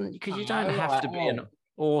 it doesn't, because you don't have to be an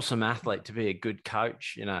awesome athlete to be a good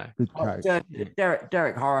coach, Good coach.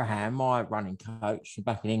 Derek Horahan, my running coach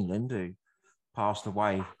back in England, who passed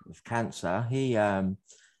away with cancer, he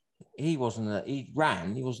wasn't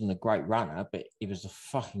a great runner, but he was a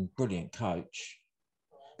fucking brilliant coach.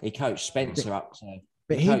 He coached Spencer up to.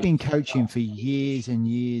 But he'd been coaching for years and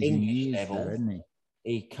years and English years, level. hadn't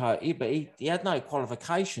he? He had no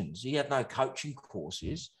qualifications. He had no coaching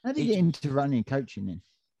courses. How did he get into running coaching then?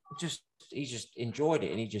 He just enjoyed it,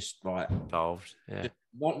 and he just involved,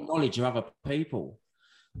 knowledge of other people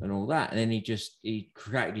and all that. And then he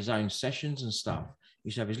created his own sessions and stuff. He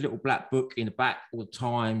used to have his little black book in the back, all the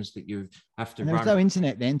times that you have to run. There was no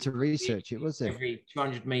internet then to research it, was there? Every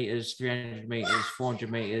 200 meters, 300 meters, 400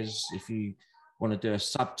 meters. If you want to do a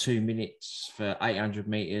sub 2 minutes for 800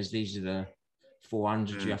 meters, these are the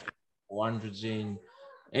 400s. You have to put 400s in,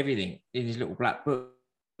 everything in his little black book.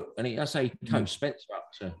 And he coached Spencer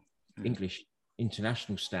up to English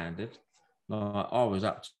international standard. I was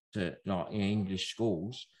up to English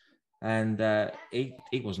schools, and he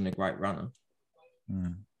wasn't a great runner.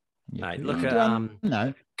 Mate, look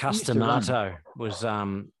at Customato was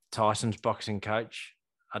Tyson's boxing coach.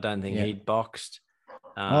 I don't think he'd boxed.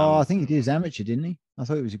 I think he did his amateur, didn't he? I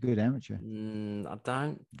thought he was a good amateur. I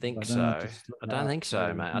don't think so. I don't think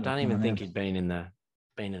so, mate. I don't even think he'd been in a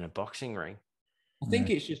boxing ring. I think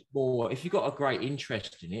it's just more, if you've got a great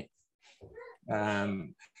interest in it,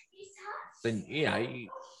 then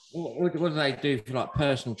what do they do for like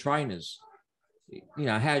personal trainers?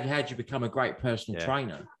 How do you become a great personal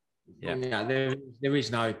trainer? Yeah, there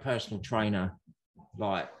is no personal trainer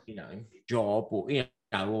job or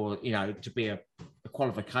to be a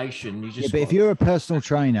qualification. You just but if you're a personal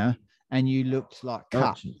trainer and you looked like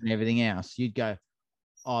cut and everything else, you'd go,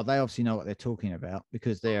 oh, they obviously know what they're talking about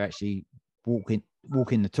because they're actually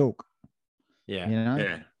walking the talk. Yeah.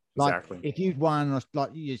 Yeah. Exactly. If you'd won, like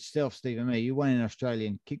yourself, Steve, and me, you won an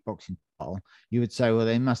Australian kickboxing title, you would say, well,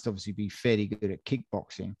 they must obviously be fairly good at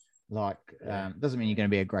kickboxing. Doesn't mean you're going to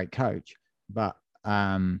be a great coach, but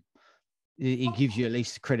it gives you at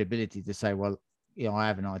least credibility to say, well, I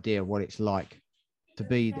have an idea of what it's like to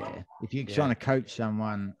be there. If you're trying to coach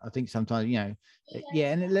someone, I think sometimes, and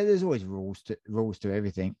there's always rules to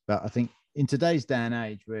everything. But I think in today's day and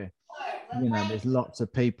age where, there's lots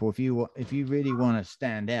of people, if you really want to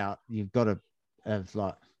stand out, you've got to have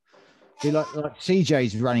like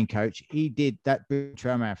CJ's running coach. He did that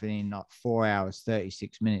trail marathon in like 4 hours,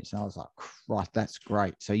 36 minutes. And I was like, right, that's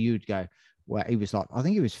great. So you'd go, well, he was like, I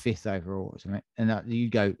think he was 5th overall or something. And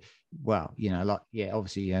you'd go, well,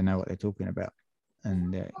 obviously they know what they're talking about.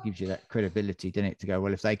 And it gives you that credibility, doesn't it, to go,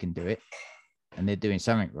 well, if they can do it and they're doing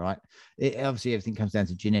something right. Obviously everything comes down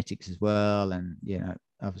to genetics as well. And,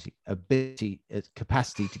 obviously ability,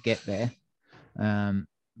 capacity to get there.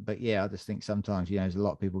 But I just think sometimes, there's a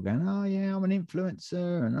lot of people going, oh yeah, I'm an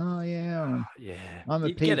influencer, and oh yeah, I'm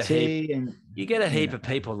a PT, and you get a heap of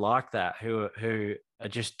people like that who are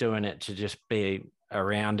just doing it to just be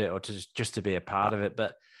around it or just to be a part of it.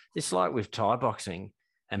 But it's like with Thai boxing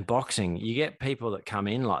and boxing, you get people that come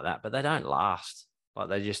in like that, but they don't last. Like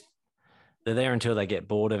they're there until they get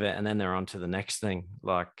bored of it, and then they're on to the next thing.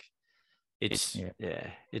 Like it's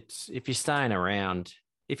if you're staying around.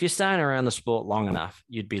 If you're staying around the sport long enough,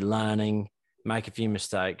 you'd be learning, make a few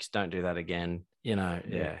mistakes, don't do that again.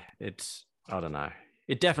 It's, I don't know.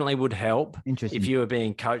 It definitely would help if you were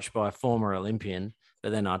being coached by a former Olympian,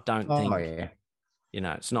 but then I don't think,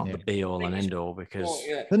 it's not the be all and end all because.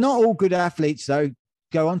 But not all good athletes, though,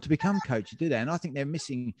 go on to become coaches, do they? And I think they're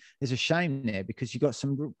missing, there's a shame there because you've got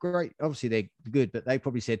some great, obviously they're good, but they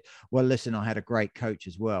probably said, well, listen, I had a great coach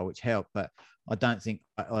as well, which helped, but I don't think,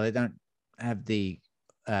 they don't have they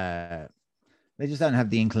just don't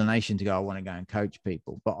have the inclination to go, I want to go and coach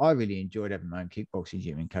people. But I really enjoyed having my own kickboxing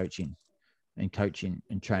gym and coaching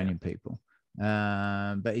and training people.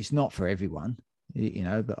 But it's not for everyone,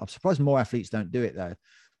 but I'm surprised more athletes don't do it though.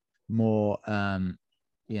 More,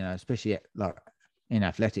 especially like in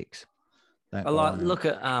athletics. Look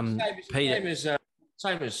at Peter.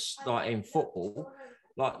 Same as like in football,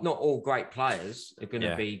 like not all great players are going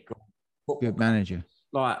to be good manager.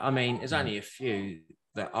 Like, I mean, there's only a few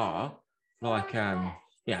that are like,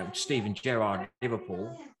 Steven Gerrard at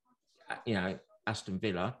Liverpool, Aston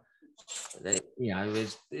Villa.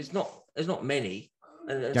 There's not many.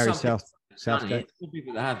 Gary Southgate. Some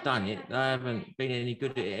people that have done it, they haven't been any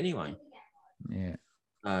good at it anyway.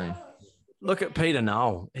 Yeah. Look at Peter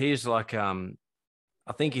Noel. He's like, I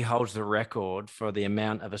think he holds the record for the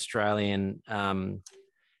amount of Australian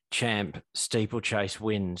champ steeplechase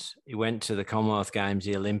wins. He went to the Commonwealth Games,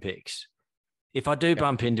 the Olympics. If I do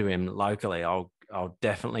bump into him locally, I'll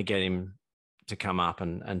definitely get him to come up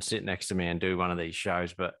and sit next to me and do one of these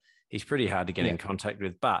shows. But he's pretty hard to get in contact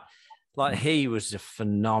with. But like he was a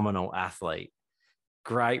phenomenal athlete,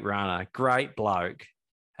 great runner, great bloke,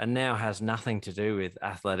 and now has nothing to do with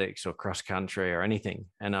athletics or cross country or anything.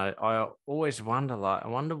 And I always wonder, I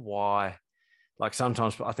wonder why. Like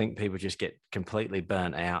sometimes I think people just get completely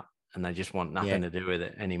burnt out and they just want nothing to do with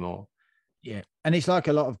it anymore. Yeah. And it's like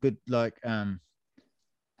a lot of good,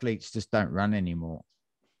 athletes just don't run anymore,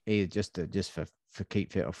 either just for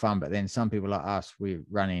keep fit or fun. But then some people like us, we're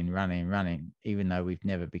running, even though we've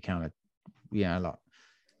never become a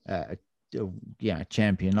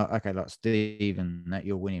champion. Like Steve and that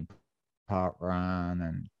you're winning park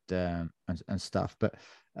run and stuff. But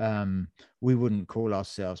we wouldn't call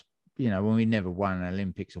ourselves, when we never won an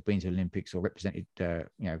Olympics or been to Olympics or represented,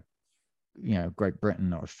 Great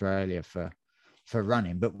Britain or Australia for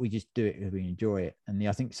running, but we just do it because we enjoy it. And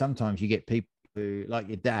I think sometimes you get people who, like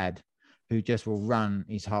your dad, who just will run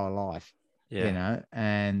his whole life,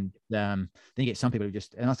 and then you get some people who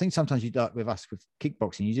just, and I think sometimes you like with us with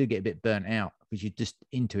kickboxing, you do get a bit burnt out because you're just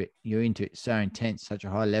into it. You're into it so intense, such a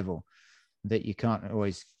high level that you can't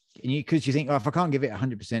always, because you think, if I can't give it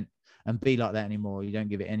 100% and be like that anymore, you don't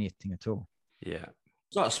give it anything at all. Yeah.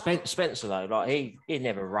 It's like Spencer though, like he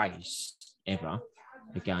never raced ever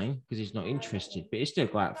again because he's not interested, but he still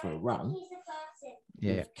go out for a run.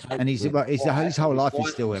 Yeah, and his whole life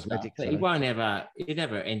is still athletic. But he'd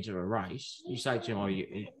never enter a race. You say to him,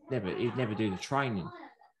 he'd never do the training.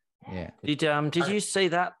 Yeah. Did you see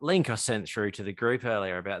that link I sent through to the group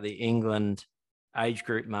earlier about the England age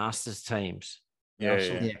group masters teams?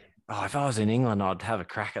 Yeah. Oh, if I was in England, I'd have a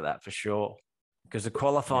crack at that for sure, because the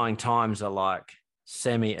qualifying times are like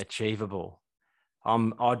semi-achievable.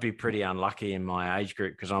 I'd be pretty unlucky in my age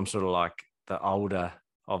group because I'm sort of like the older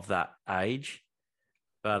of that age.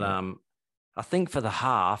 But I think for the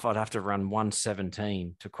half, I'd have to run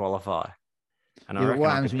 1:17 to qualify. And I reckon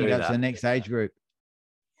what happens when you go to the next age group?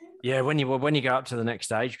 Yeah, when you go up to the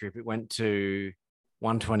next age group, it went to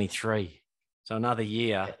 1:23. So another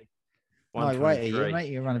year. No, wait a year, 123.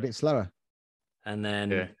 mate. You run a bit slower. And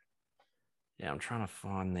then, Yeah. I'm trying to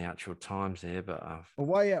find the actual times there, but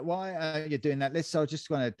Well, why are you doing that? I just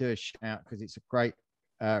want to do a shout out because it's a great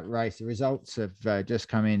race. The results have just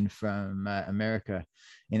come in from America,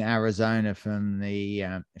 in Arizona, from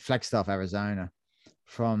the Flagstaff, Arizona,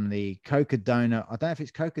 from the Cocodona. I don't know if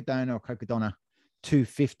it's Cocodona or Cocodona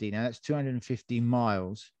 250. Now that's 250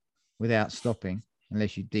 miles without stopping,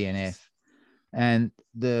 unless you DNF. And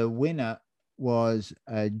the winner was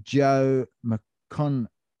Joe McConney,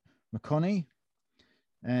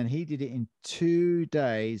 and he did it in 2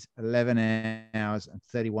 days, 11 hours and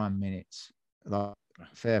 31 minutes. Like,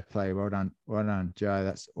 fair play. Well done, Joe.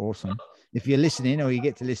 That's awesome. If you're listening, or you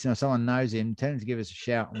get to listen, or someone knows him, tell him to give us a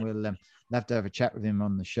shout, and we'll have to have a chat with him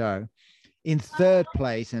on the show. In third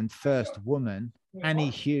place and first woman,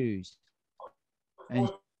 Annie Hughes, and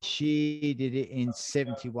she did it in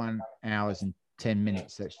 71 hours and 10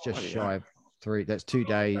 minutes. That's just shy of 3. That's 2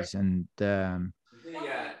 days and 2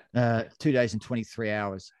 days and 23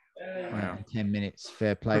 hours and 10 minutes.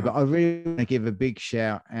 Fair play. But I really want to give a big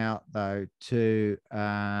shout out though to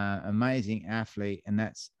amazing athlete, and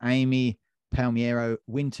that's Amy Palmiero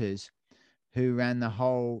Winters, who ran the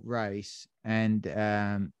whole race.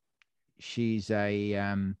 And she's actually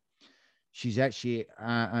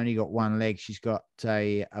only got one leg. She's got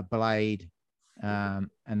a blade and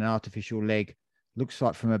an artificial leg, looks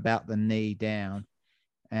like from about the knee down,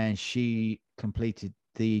 and she completed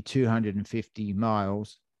the 250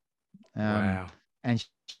 miles. wow. And she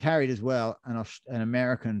carried as well an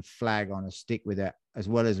American flag on a stick with that, as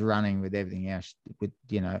well as running with everything else. With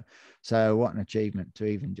so what an achievement to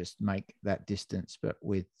even just make that distance, but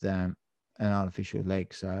with an artificial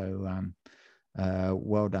leg. So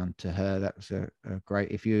well done to her. That was a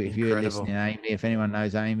great. If you're listening, Amy, if anyone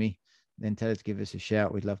knows Amy, then tell her to give us a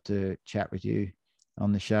shout. We'd love to chat with you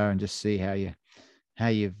on the show and just see how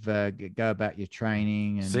you've go about your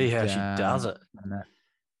training and see how she does it.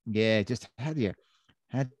 Yeah, just how do you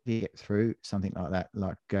get through something like that?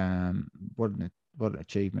 Like what an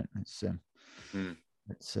achievement. It's excellent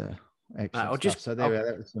stuff. So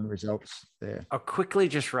that was some results there. I'll quickly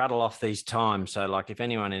just rattle off these times. So like if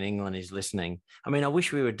anyone in England is listening, I mean, I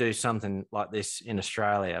wish we would do something like this in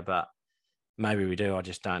Australia, but maybe we do. I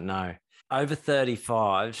just don't know. Over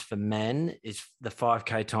 35s for men is the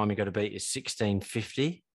 5K time you got to beat is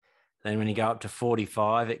 16:50. Then when you go up to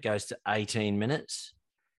 45, it goes to 18 minutes.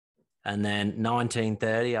 And then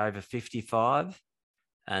 19:30 over 55.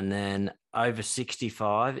 And then over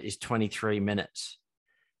 65 is 23 minutes.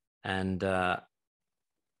 And I'll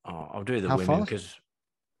do the women because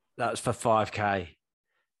that's for 5K.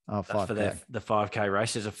 Oh, 5K. That's for the 5K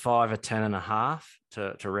race. There's a 5, a 10 and a half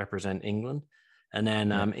to represent England. And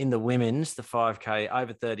then in the women's, the 5K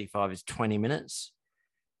over 35 is 20 minutes.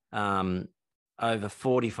 Over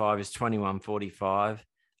 45 is 21:45.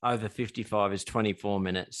 Over 55 is 24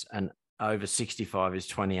 minutes. And over 65 is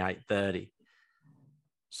 28:30.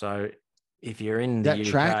 So if you're in the UK,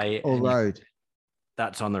 track or road?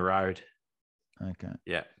 That's on the road. Okay.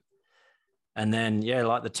 Yeah. And then,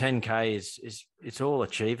 like the 10K is it's all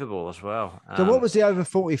achievable as well. So what was the over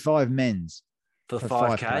 45 men's? For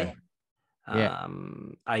 5K?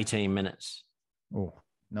 18 minutes. Oh,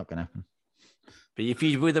 not going to happen. But if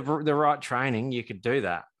you with the right training, you could do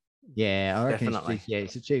that. Yeah, I reckon definitely.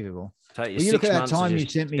 It's achievable. Take you look at that time you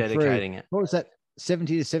sent me dedicating through. It. What was that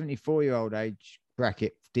 70 to 74-year-old age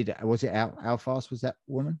bracket? Was it how fast was that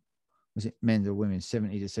woman? Was it men's or women's?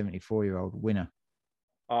 70 to 74-year-old winner.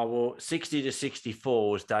 Oh, well, 60 to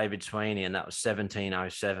 64 was David Sweeney, and that was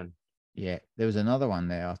 17:07. Yeah, there was another one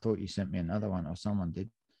there. I thought you sent me another one, or someone did.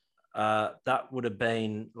 That would have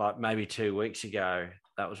been like maybe 2 weeks ago.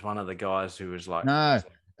 That was one of the guys who was like... No,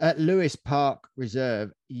 at Lewis Park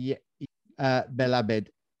Reserve,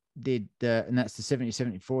 Belabed did, and that's the 70 to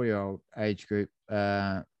 74-year-old age group,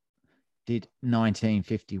 did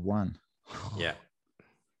 19:51. Yeah.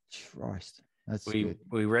 Christ. That's we good.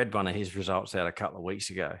 We read one of his results out a couple of weeks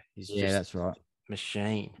ago. He's just that's right.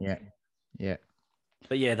 Machine. Yeah.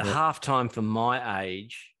 But the halftime for my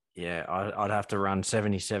age, I'd have to run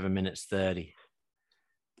 77 minutes 30,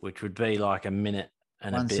 which would be like a minute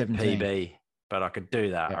and a bit PB. But I could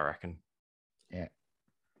do that, I reckon. Yeah.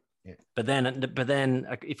 But then,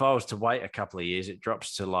 if I was to wait a couple of years, it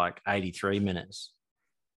drops to like 83 minutes,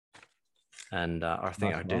 and I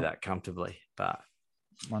think I'd do that comfortably. But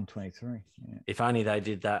 123. Yeah. If only they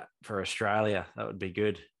did that for Australia, that would be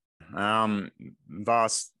good.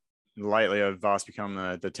 Vast lately, I've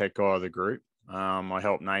become the tech guy of the group. I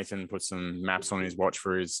helped Nathan put some maps on his watch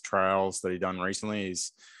for his trails that he done recently.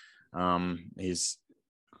 He's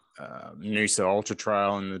Noosa Ultra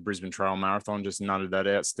Trail and the Brisbane Trail Marathon, just nutted that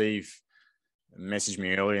out. Steve messaged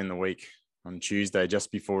me early in the week on Tuesday,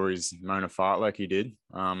 just before his Mona Fartlek he did,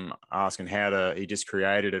 asking he just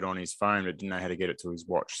created it on his phone, but didn't know how to get it to his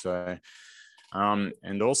watch. So,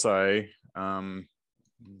 and also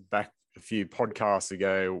back a few podcasts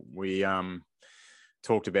ago, we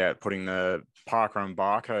talked about putting the parkrun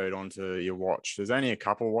barcode onto your watch. There's only a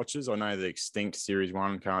couple of watches. I know the Extinct Series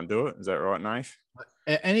 1 can't do it. Is that right, Nath?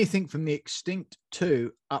 Anything from the Extinct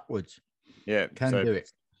 2 upwards. Yeah. Can do it.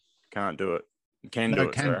 Can't do it. Can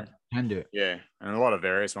do it. Yeah. And a lot of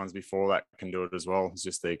various ones before that can do it as well. It's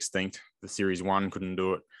just the Extinct. The Series 1 couldn't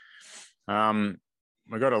do it.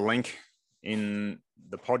 We got a link in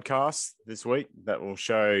the podcast this week that will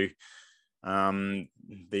show the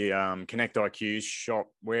Connect IQ shop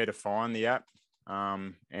where to find the app,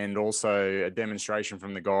 and also a demonstration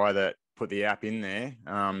from the guy that put the app in there,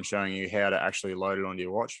 showing you how to actually load it onto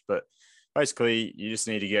your watch. But basically, you just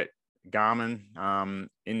need to get Garmin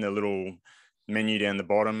in the little menu down the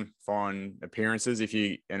bottom, find appearances.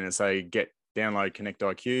 And it'll say download Connect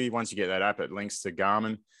IQ. Once you get that app, it links to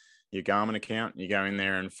your Garmin account. You go in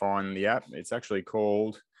there and find the app. It's actually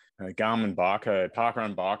called Garmin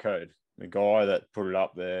Parkrun Barcode. The guy that put it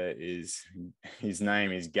up there his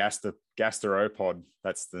name is Gasteropod.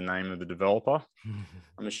 That's the name of the developer.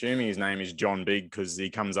 I'm assuming his name is John Big because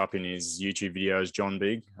he comes up in his YouTube videos, John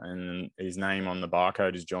Big, and his name on the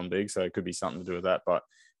barcode is John Big. So it could be something to do with that. But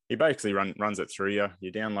he basically runs it through you.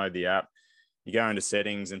 You download the app, you go into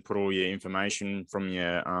settings and put all your information from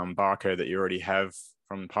your barcode that you already have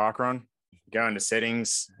from Parkrun. You go into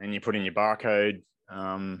settings and you put in your barcode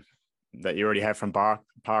that you already have from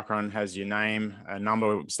Parkrun, has your name, a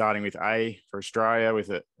number starting with A for Australia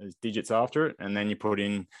with digits after it. And then you put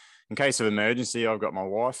in case of emergency, I've got my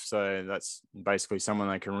wife. So that's basically someone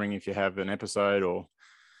they can ring if you have an episode, or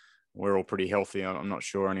we're all pretty healthy. I'm not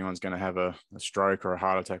sure anyone's going to have a stroke or a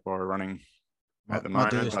heart attack while we're running at the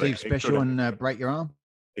moment. Do a Steve special and break your arm?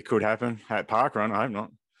 It could happen at Parkrun. I hope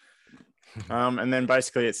not. And then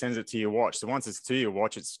basically it sends it to your watch. So once it's to your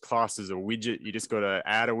watch, it's classed as a widget. You just got to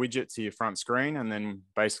add a widget to your front screen, and then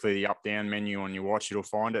basically the up-down menu on your watch, it'll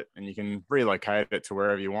find it, and you can relocate it to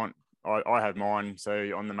wherever you want. I have mine.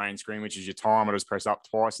 So on the main screen, which is your time, I just press up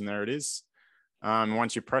twice and there it is.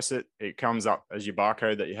 Once you press it, it comes up as your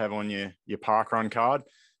barcode that you have on your Parkrun card.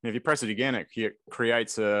 And if you press it again, it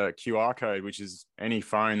creates a QR code, which is any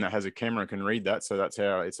phone that has a camera can read that. So that's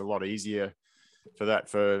how it's a lot easier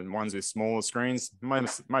for ones with smaller screens.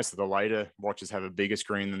 Most of the later watches have a bigger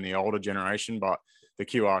screen than the older generation, but the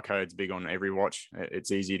QR code's big on every watch. It's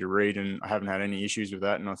easy to read, and I haven't had any issues with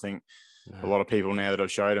that. And I think a lot of people now that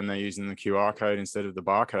I've showed them, they're using the QR code instead of the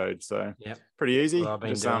barcode. So pretty easy.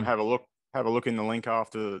 Just have a look in the link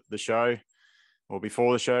after the show or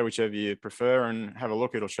before the show, whichever you prefer, and have a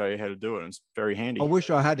look. It'll show you how to do it. It's very handy. I wish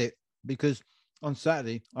I had it, because on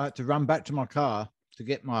Saturday I had to run back to my car to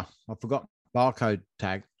get I forgot barcode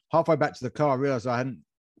tag. Halfway back to the car, I realized I hadn't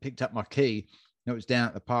picked up my key. It was down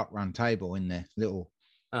at the Parkrun table in the little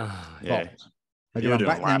box. I had to run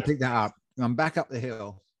back down, pick that up, run back up the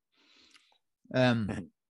hill,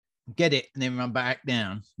 get it, and then run back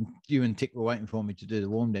down. You and Tick were waiting for me to do the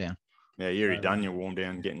warm down. Yeah, you already done your warm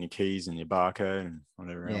down, getting your keys and your barcode and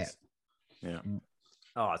whatever else. Yeah.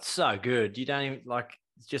 Oh, it's so good. You don't even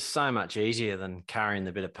it's just so much easier than carrying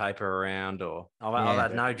the bit of paper around, or I've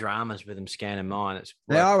had no dramas with them scanning mine.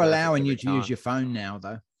 They are allowing you to use your phone now,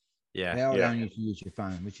 though. Yeah. They are allowing you to use your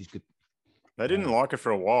phone, which is good. They didn't like it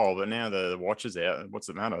for a while, but now the watch is out. What's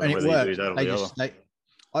the matter? And it worked.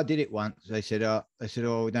 I did it once. They said, oh,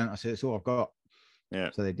 we don't. I said, it's all I've got.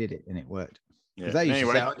 Yeah. So they did it and it worked. Yeah. They used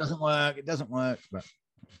to say, it doesn't work. But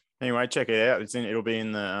anyway, check it out. It'll be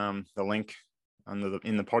in the link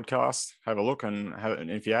in the podcast. Have a look, and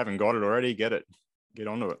if you haven't got it already, get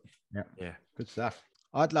onto it. Yeah, good stuff.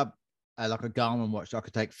 I'd love like a Garmin watch I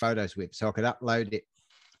could take photos with, so I could upload it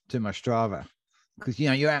to my Strava, because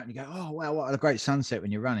you're out and you go, oh wow, what a great sunset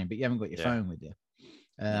when you're running, but you haven't got your phone with you.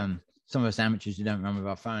 Some of us amateurs who don't run with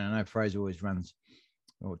our phone. I know Fraser always runs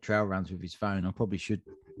or trail runs with his phone. I probably should,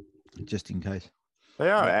 just in case. They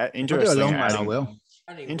are interesting.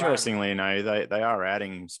 Interestingly, they are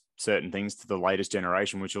adding certain things to the latest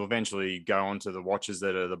generation, which will eventually go onto the watches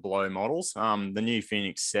that are the below models. The new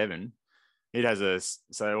Phoenix 7, it has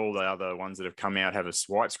all the other ones that have come out have a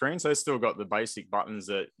swipe screen. So it's still got the basic buttons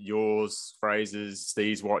that yours, Fraser's,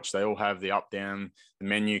 Steve's watch, they all have the up, down, the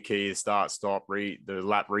menu key, the start, stop, the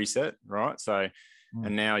lap reset, right? So,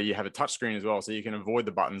 and now you have a touch screen as well. So you can avoid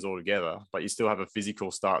the buttons altogether, but you still have a physical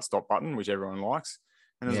start, stop button, which everyone likes.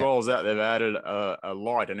 And as Yeah. well as that, they've added a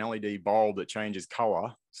light, an LED bulb that changes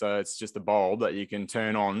color. So it's just a bulb that you can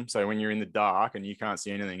turn on. So when you're in the dark and you can't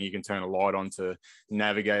see anything, you can turn a light on to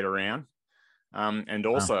navigate around. And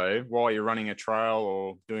also, while you're running a trail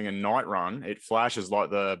or doing a night run, it flashes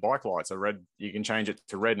like the bike lights are red. You can change it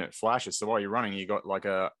to red and it flashes. So while you're running, you got like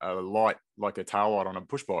a light, like a tail light on a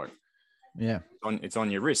push bike. Yeah. It's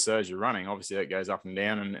on your wrist. So as you're running, obviously that goes up and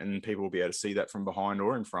down, and people will be able to see that from behind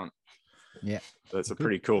or in front. Yeah. So it's a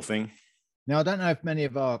pretty cool thing. Now, I don't know if many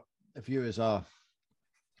of our viewers are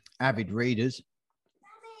avid readers,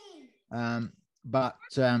 but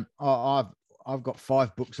I've got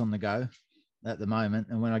 5 books on the go at the moment,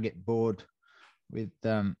 and when I get bored with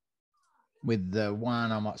the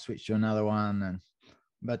one, I might switch to another one.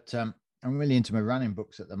 But I'm really into my running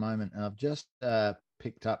books at the moment, and I've just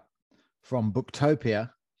picked up from Booktopia.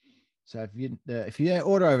 So if you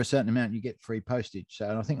order over a certain amount, you get free postage.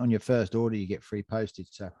 So I think on your first order, you get free postage.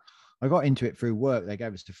 So I got into it through work. They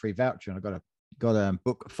gave us a free voucher, and I got a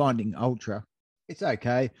book, Finding Ultra. It's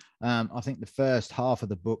okay. I think the first half of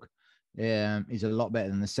the book is a lot better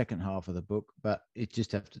than the second half of the book, but it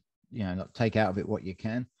just have to, take out of it what you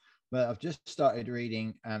can. But I've just started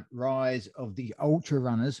reading Rise of the Ultra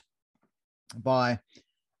Runners by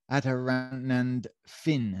Ataranand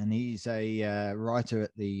Finn, and he's a writer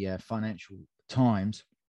at the Financial Times,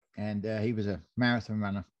 and he was a marathon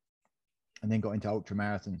runner and then got into ultra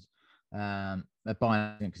marathons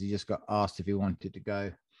because he just got asked if he wanted to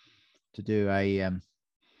go to do an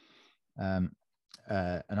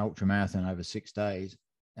ultra marathon over 6 days,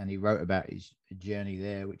 and he wrote about his journey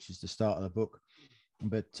there, which is the start of the book.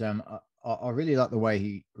 But I really like the way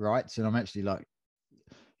he writes, and I'm actually like,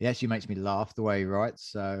 he actually makes me laugh the way he writes.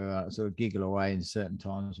 So I sort of giggle away in certain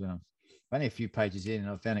times when I'm only a few pages in, and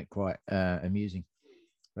I found it quite amusing.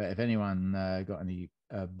 But if anyone got any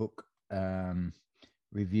book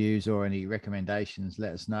reviews or any recommendations,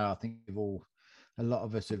 let us know. I think a lot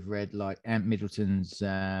of us have read like Ant Middleton's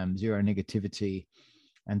Zero Negativity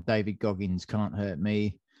and David Goggins' Can't Hurt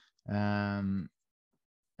Me. And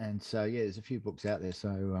so, yeah, there's a few books out there.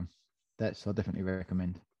 So I'll definitely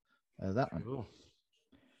recommend that one. Cool.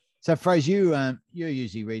 So, Fraser, you're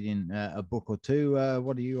usually reading a book or two.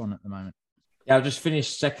 What are you on at the moment? Yeah, I've just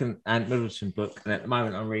finished second Ant Middleton book, and at the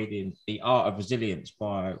moment I'm reading The Art of Resilience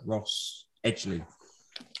by Ross Edgley.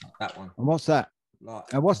 That one. And what's that?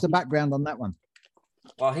 Like, What's the background on that one?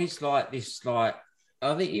 Well, he's like this, I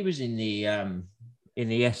think he was in the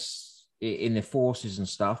forces and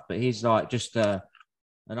stuff, but he's like just an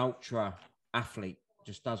ultra athlete,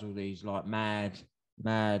 just does all these like mad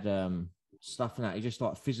stuff and that. He's just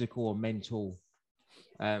like physical and mental,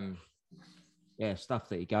 stuff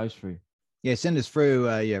that he goes through. Yeah, send us through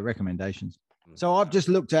recommendations. So I've just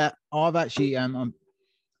looked at. I'm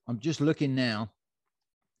just looking now.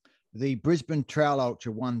 The Brisbane Trail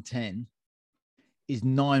Ultra 110 is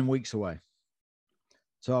 9 weeks away.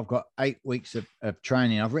 So I've got 8 weeks of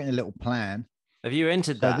training. I've written a little plan. Have you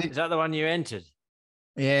entered that? Is that the one you entered?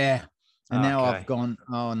 Yeah. And now Okay. I've gone,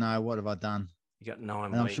 oh no, what have I done? You got 9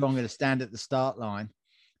 And I'm weeks. sure I'm going to stand at the start line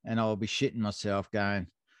and I'll be shitting myself going,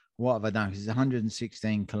 what have I done? Because it's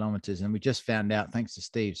 116 kilometers. And we just found out, thanks to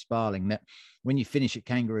Steve Sparling, that when you finish at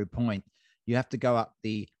Kangaroo Point, you have to go up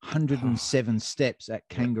the 107 steps at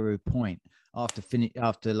Kangaroo Point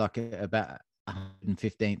after like about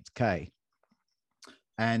 115th K.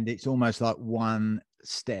 And it's almost like 1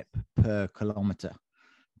 step per kilometer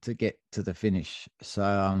to get to the finish. So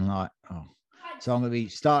I'm like, oh. So I'm going to be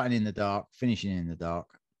starting in the dark, finishing in the dark.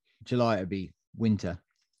 July it'll be winter.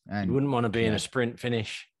 And You wouldn't want to be in a sprint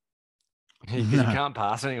finish because you can't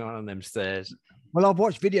pass anyone on them stairs. well, I've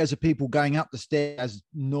watched videos of people going up the stairs as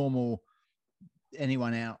normal.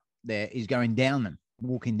 Anyone out there is going down them,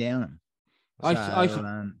 walking down them.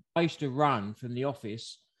 I used to run from the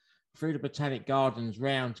office through the Botanic Gardens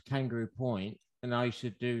round to Kangaroo Point, and I used to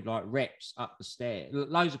do like reps up the stairs.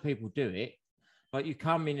 Loads of people do it, but you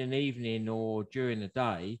come in an evening or during the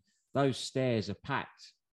day, those stairs are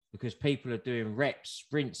packed because people are doing reps,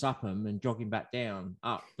 sprints up them and jogging back down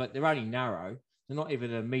up, but they're only narrow. They're not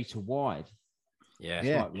even a meter wide. Yeah.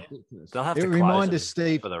 Yeah. Like ridiculous. They'll have It to reminds close us,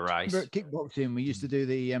 Steve, for the race. remember at kickboxing, we used to do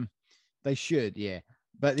the they should, yeah,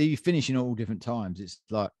 but you finish in all different times. It's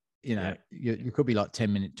like, you know, you could be like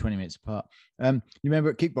 10 minutes, 20 minutes apart. You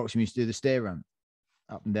remember at kickboxing, we used to do the stair run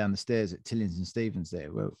up and down the stairs at Tillins and Stevens there,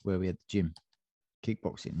 where we had the gym.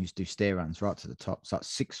 Kickboxing, we used to do stair runs right to the top. It's like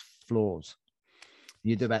 6 floors.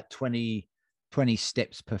 You do about 20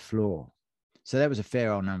 steps per floor. So that was a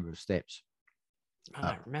fair old number of steps. I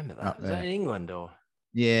don't remember that. Is that in England or?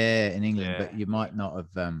 Yeah, in England, Yeah. but you might not have.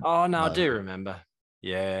 Oh, no, I do remember.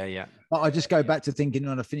 Yeah. But I just go back to thinking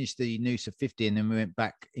when I finished the Noosa 50 and then we went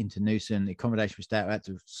back into Noosa and the accommodation was stayed, I had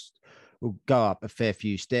to go up a fair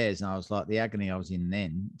few stairs. And I was like, the agony I was in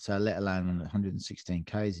then. So let alone 116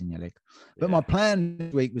 Ks in your leg. But my plan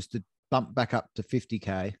this week was to bump back up to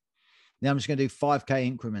 50K. Now I'm just going to do 5K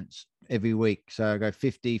increments every week. So I go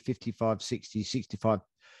 50, 55, 60, 65,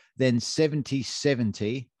 then 70,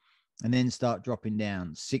 70, and then start dropping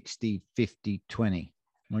down 60, 50, 20.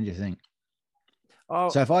 What do you think? Oh,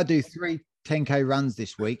 So if I do 3 10K runs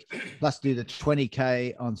this week, plus do the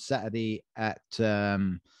 20K on Saturday at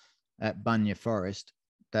Bunya Forest,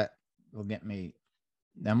 that will get me.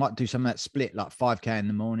 I might do some of that split, like 5K in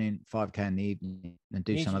the morning, 5K in the evening, and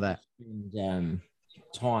do some of that. Spend,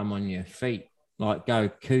 time on your feet, like go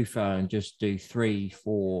Kufa and just do 3,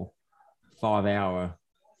 4, 5 hour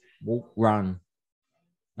walk run.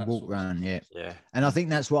 Yeah. And I think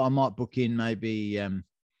that's what I might book in, maybe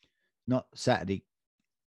not Saturday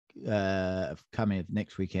coming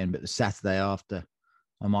next weekend, but the Saturday after.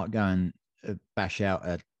 I might go and bash out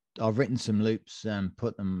I've written some loops and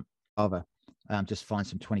put them over, just find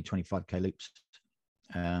some 20-25K loops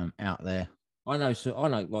out there. I know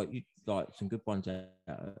like you like some good ones out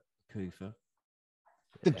at Kufa.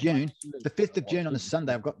 The 5th of June on the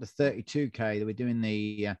Sunday, I've got the 32K that we're doing.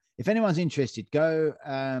 If anyone's interested, go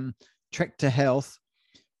Trek to Health.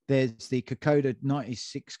 There's the Kokoda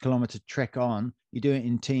 96 kilometer trek on. You do it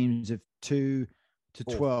in teams of 2 to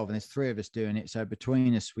 12, and there's 3 of us doing it. So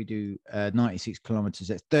between us, we do 96 kilometers.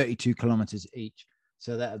 That's 32 kilometers each.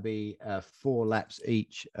 So that'll be 4 laps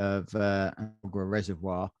each of Algra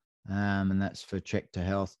Reservoir, and that's for Trek to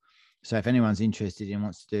Health. So if anyone's interested and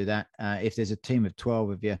wants to do that, if there's a team of 12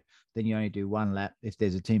 of you, then you only do 1 lap. If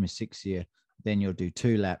there's a team of 6 of you, then you'll do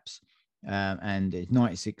 2 laps. And it's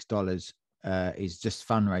 $96 is just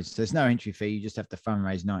fundraising. So there's no entry fee. You just have to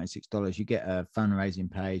fundraise $96. You get a fundraising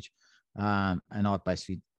page. And I've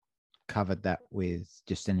basically covered that with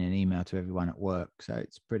just sending an email to everyone at work. So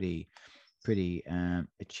it's pretty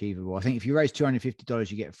achievable. I think if you raise $250,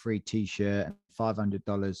 you get a free t-shirt, and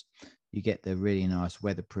 $500 you get the really nice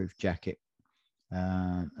weatherproof jacket,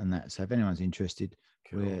 and that. So if anyone's interested,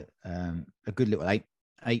 we're a good little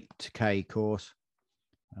 8K course.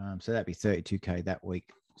 So that'd be 32K that week.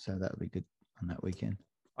 So that'll be good on that weekend.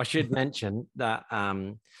 I should mention that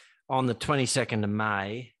on the 22nd of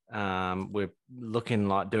May, we're looking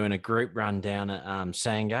like doing a group run down at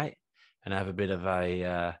Sandgate and have a bit of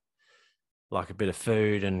a bit of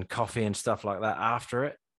food and coffee and stuff like that after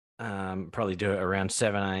it. Probably do it around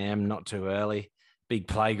 7 a.m, not too early. Big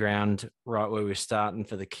playground right where we're starting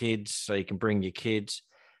for the kids, so you can bring your kids.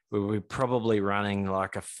 We're probably running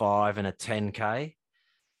like a 5 and a 10K,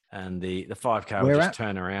 and the 5K will just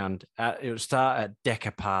turn around. It will start at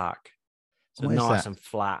Decker Park. So nice and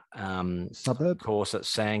flat suburb course at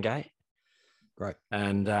Sandgate. Great.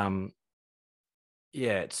 And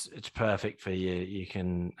it's perfect for you. You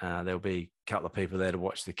can there'll be a couple of people there to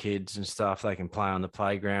watch the kids and stuff. They can play on the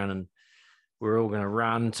playground, and we're all going to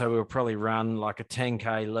run. So we'll probably run like a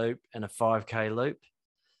 10K loop and a 5K loop.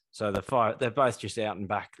 So they're both just out and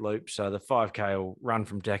back loops. So the 5K will run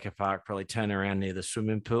from Decker Park, probably turn around near the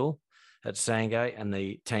swimming pool at Sandgate, and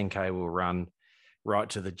the 10K will run right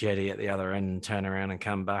to the jetty at the other end and turn around and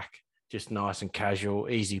come back. Just nice and casual,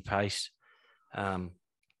 easy pace.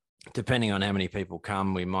 Depending on how many people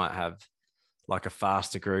come, we might have like a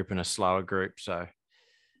faster group and a slower group. So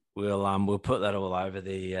we'll put that all over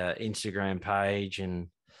the Instagram page and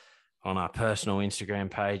on our personal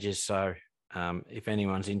Instagram pages. So if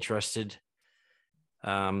anyone's interested,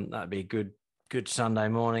 that'd be a good Sunday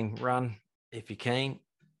morning run if you're keen.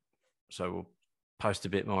 So we'll post a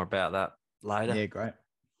bit more about that later. Yeah, great.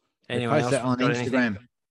 Anyone post that on Instagram.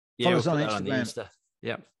 Yeah, Follow us on Instagram. Instagram.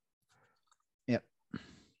 Yep. Yep.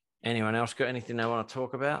 Anyone else got anything they want to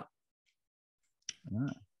talk about?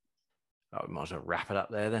 No. Oh, we might as well wrap it up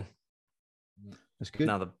there then. That's good.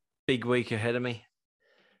 Another big week ahead of me.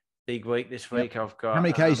 Big week this week. I've got. How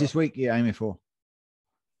many Ks this week are you aiming for?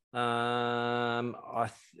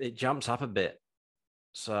 It jumps up a bit,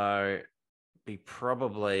 so be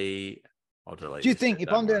probably. I'll delete. Do you think if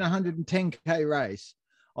I'm doing a 110K race,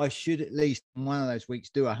 I should at least in one of those weeks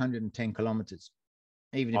do 110 kilometers,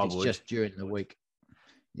 even if it's just during the week?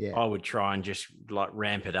 Yeah, I would try and just like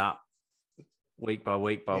ramp it up week by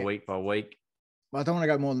week by week by week. Well, I don't want to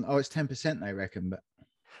go more than it's 10%, they reckon, but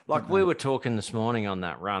like we were talking this morning on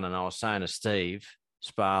that run, and I was saying to Steve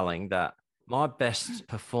Sparling that my best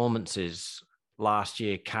performances last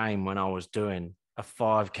year came when I was doing a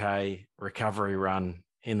 5K recovery run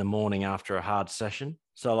in the morning after a hard session.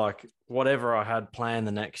 So like whatever I had planned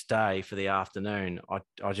the next day for the afternoon,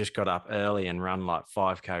 I just got up early and run like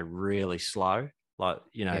 5K really slow, like,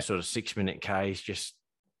 sort of 6-minute Ks just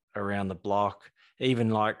around the block, even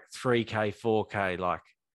like 3K, 4K, like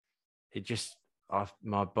it just,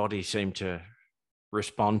 my body seemed to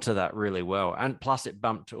respond to that really well. And plus it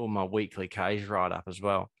bumped all my weekly Ks right up as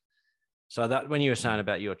well. So that when you were saying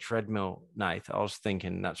about your treadmill, Nath, I was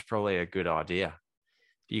thinking that's probably a good idea.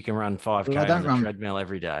 You can run 5K on the treadmill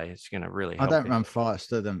every day. It's going to really help. I don't run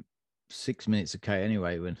faster than 6 minutes a K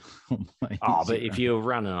anyway. But if you're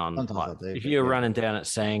running on, if you're running down at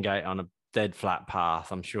Sandgate on a dead flat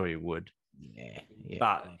path, I'm sure you would. Yeah.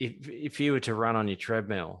 But if you were to run on your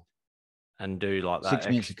treadmill and do like that 6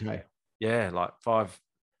 minutes a K, like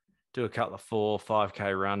do a couple of 4 or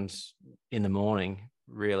 5K runs in the morning.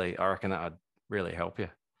 Really, I reckon that would really help you.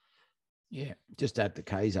 Yeah, just add the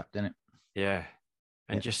Ks up, doesn't it? Yeah.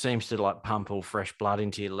 And just seems to like pump all fresh blood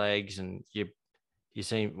into your legs, and I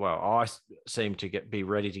seem to be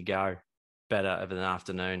ready to go better over the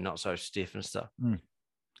afternoon, not so stiff and stuff.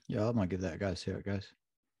 Yeah, I might give that a go, see how it goes.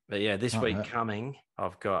 But yeah, this week coming,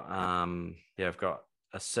 I've got a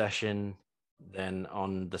session. Then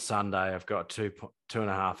on the Sunday, I've got a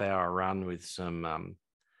 2.5 hour run with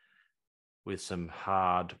some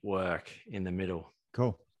hard work in the middle.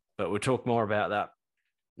 Cool. But we'll talk more about that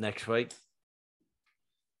next week.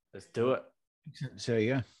 Let's do it. So there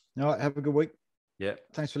you go. All right, have a good week. Yeah.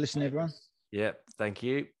 Thanks for listening, everyone. Yeah, thank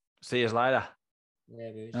you. See you later.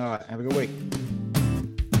 Yeah, dude. All right, have a good week.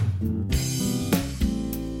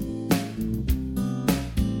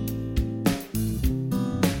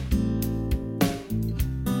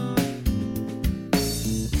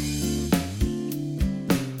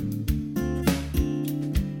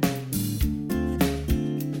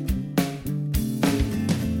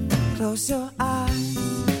 Close your eyes,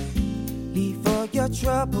 leave all your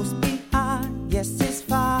troubles behind. Yes, it's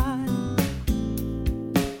fine.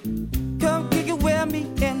 Come kick it with me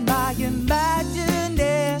in my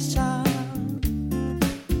imagination.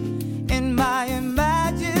 In my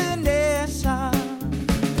imagination.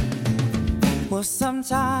 Well,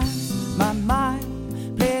 sometimes my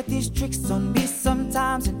mind plays these tricks on me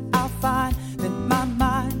sometimes, and I'll find that my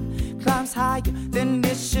mind climbs higher than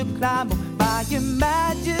it should climb. My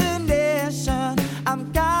imagination,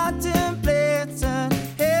 I'm contemplating,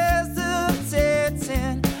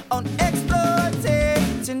 hesitating on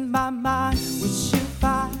exploiting my mind, which you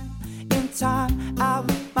find in time. Our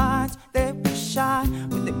minds, they will shine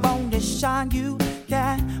when they want to shine. You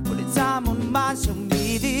can put a time on mine. Show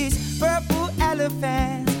me these purple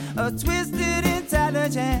elephants, a twisted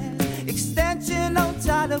intelligence, extension on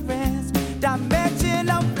tolerance, dimension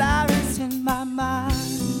on flowers in my mind.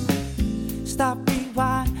 Stop,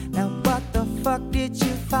 rewind, now what the fuck did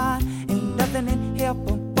you find? Ain't nothing in here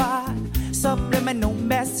but why subliminal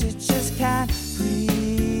messages can't breathe.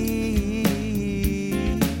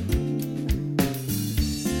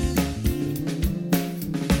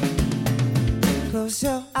 Close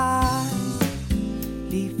your eyes,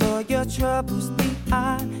 leave all your troubles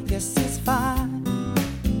behind. Yes, it's fine.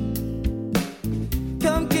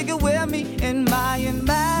 Come kick it with me in my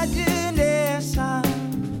imagination.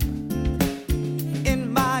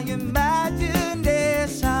 In my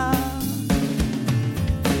imagination.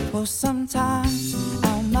 Well, sometimes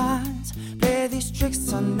our minds play these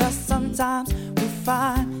tricks on us. Sometimes we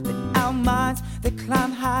find that our minds, they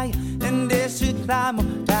climb higher than they should climb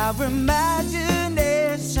on. Our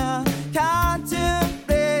imagination,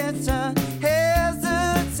 contemplating,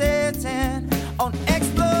 hesitating on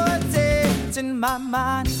exploiting my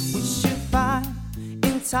mind, which you find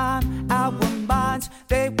in time. Our minds,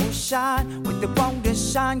 they will shine when they want to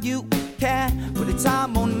shine. You can put a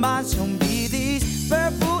time on mine. Show me these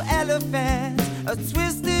purple elephants, a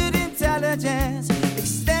twisted intelligence,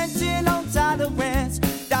 extension on tolerance,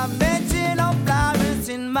 dimension on flowers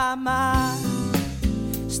in my mind.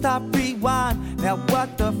 Stop, rewind, now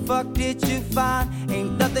what the fuck did you find?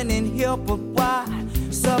 Ain't nothing in here but why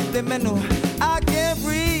subliminal, I can't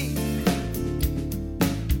breathe.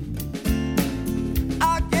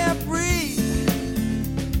 I can't breathe.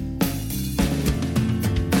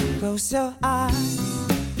 Close your eyes,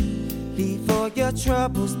 leave all your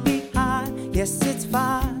troubles behind. Yes, it's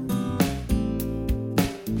fine.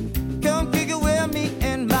 Come kick it with me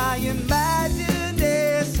in my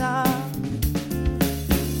imagination.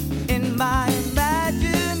 In my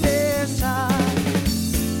imagination.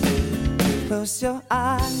 Close your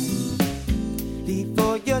eyes, leave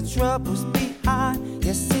all your troubles behind.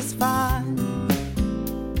 Yes, it's fine.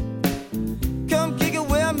 Come kick it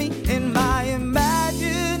with me in my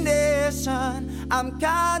imagination. I'm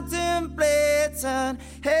Satan,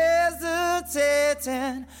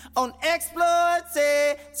 hesitating on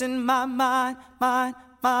exploiting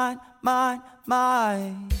my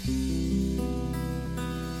mind.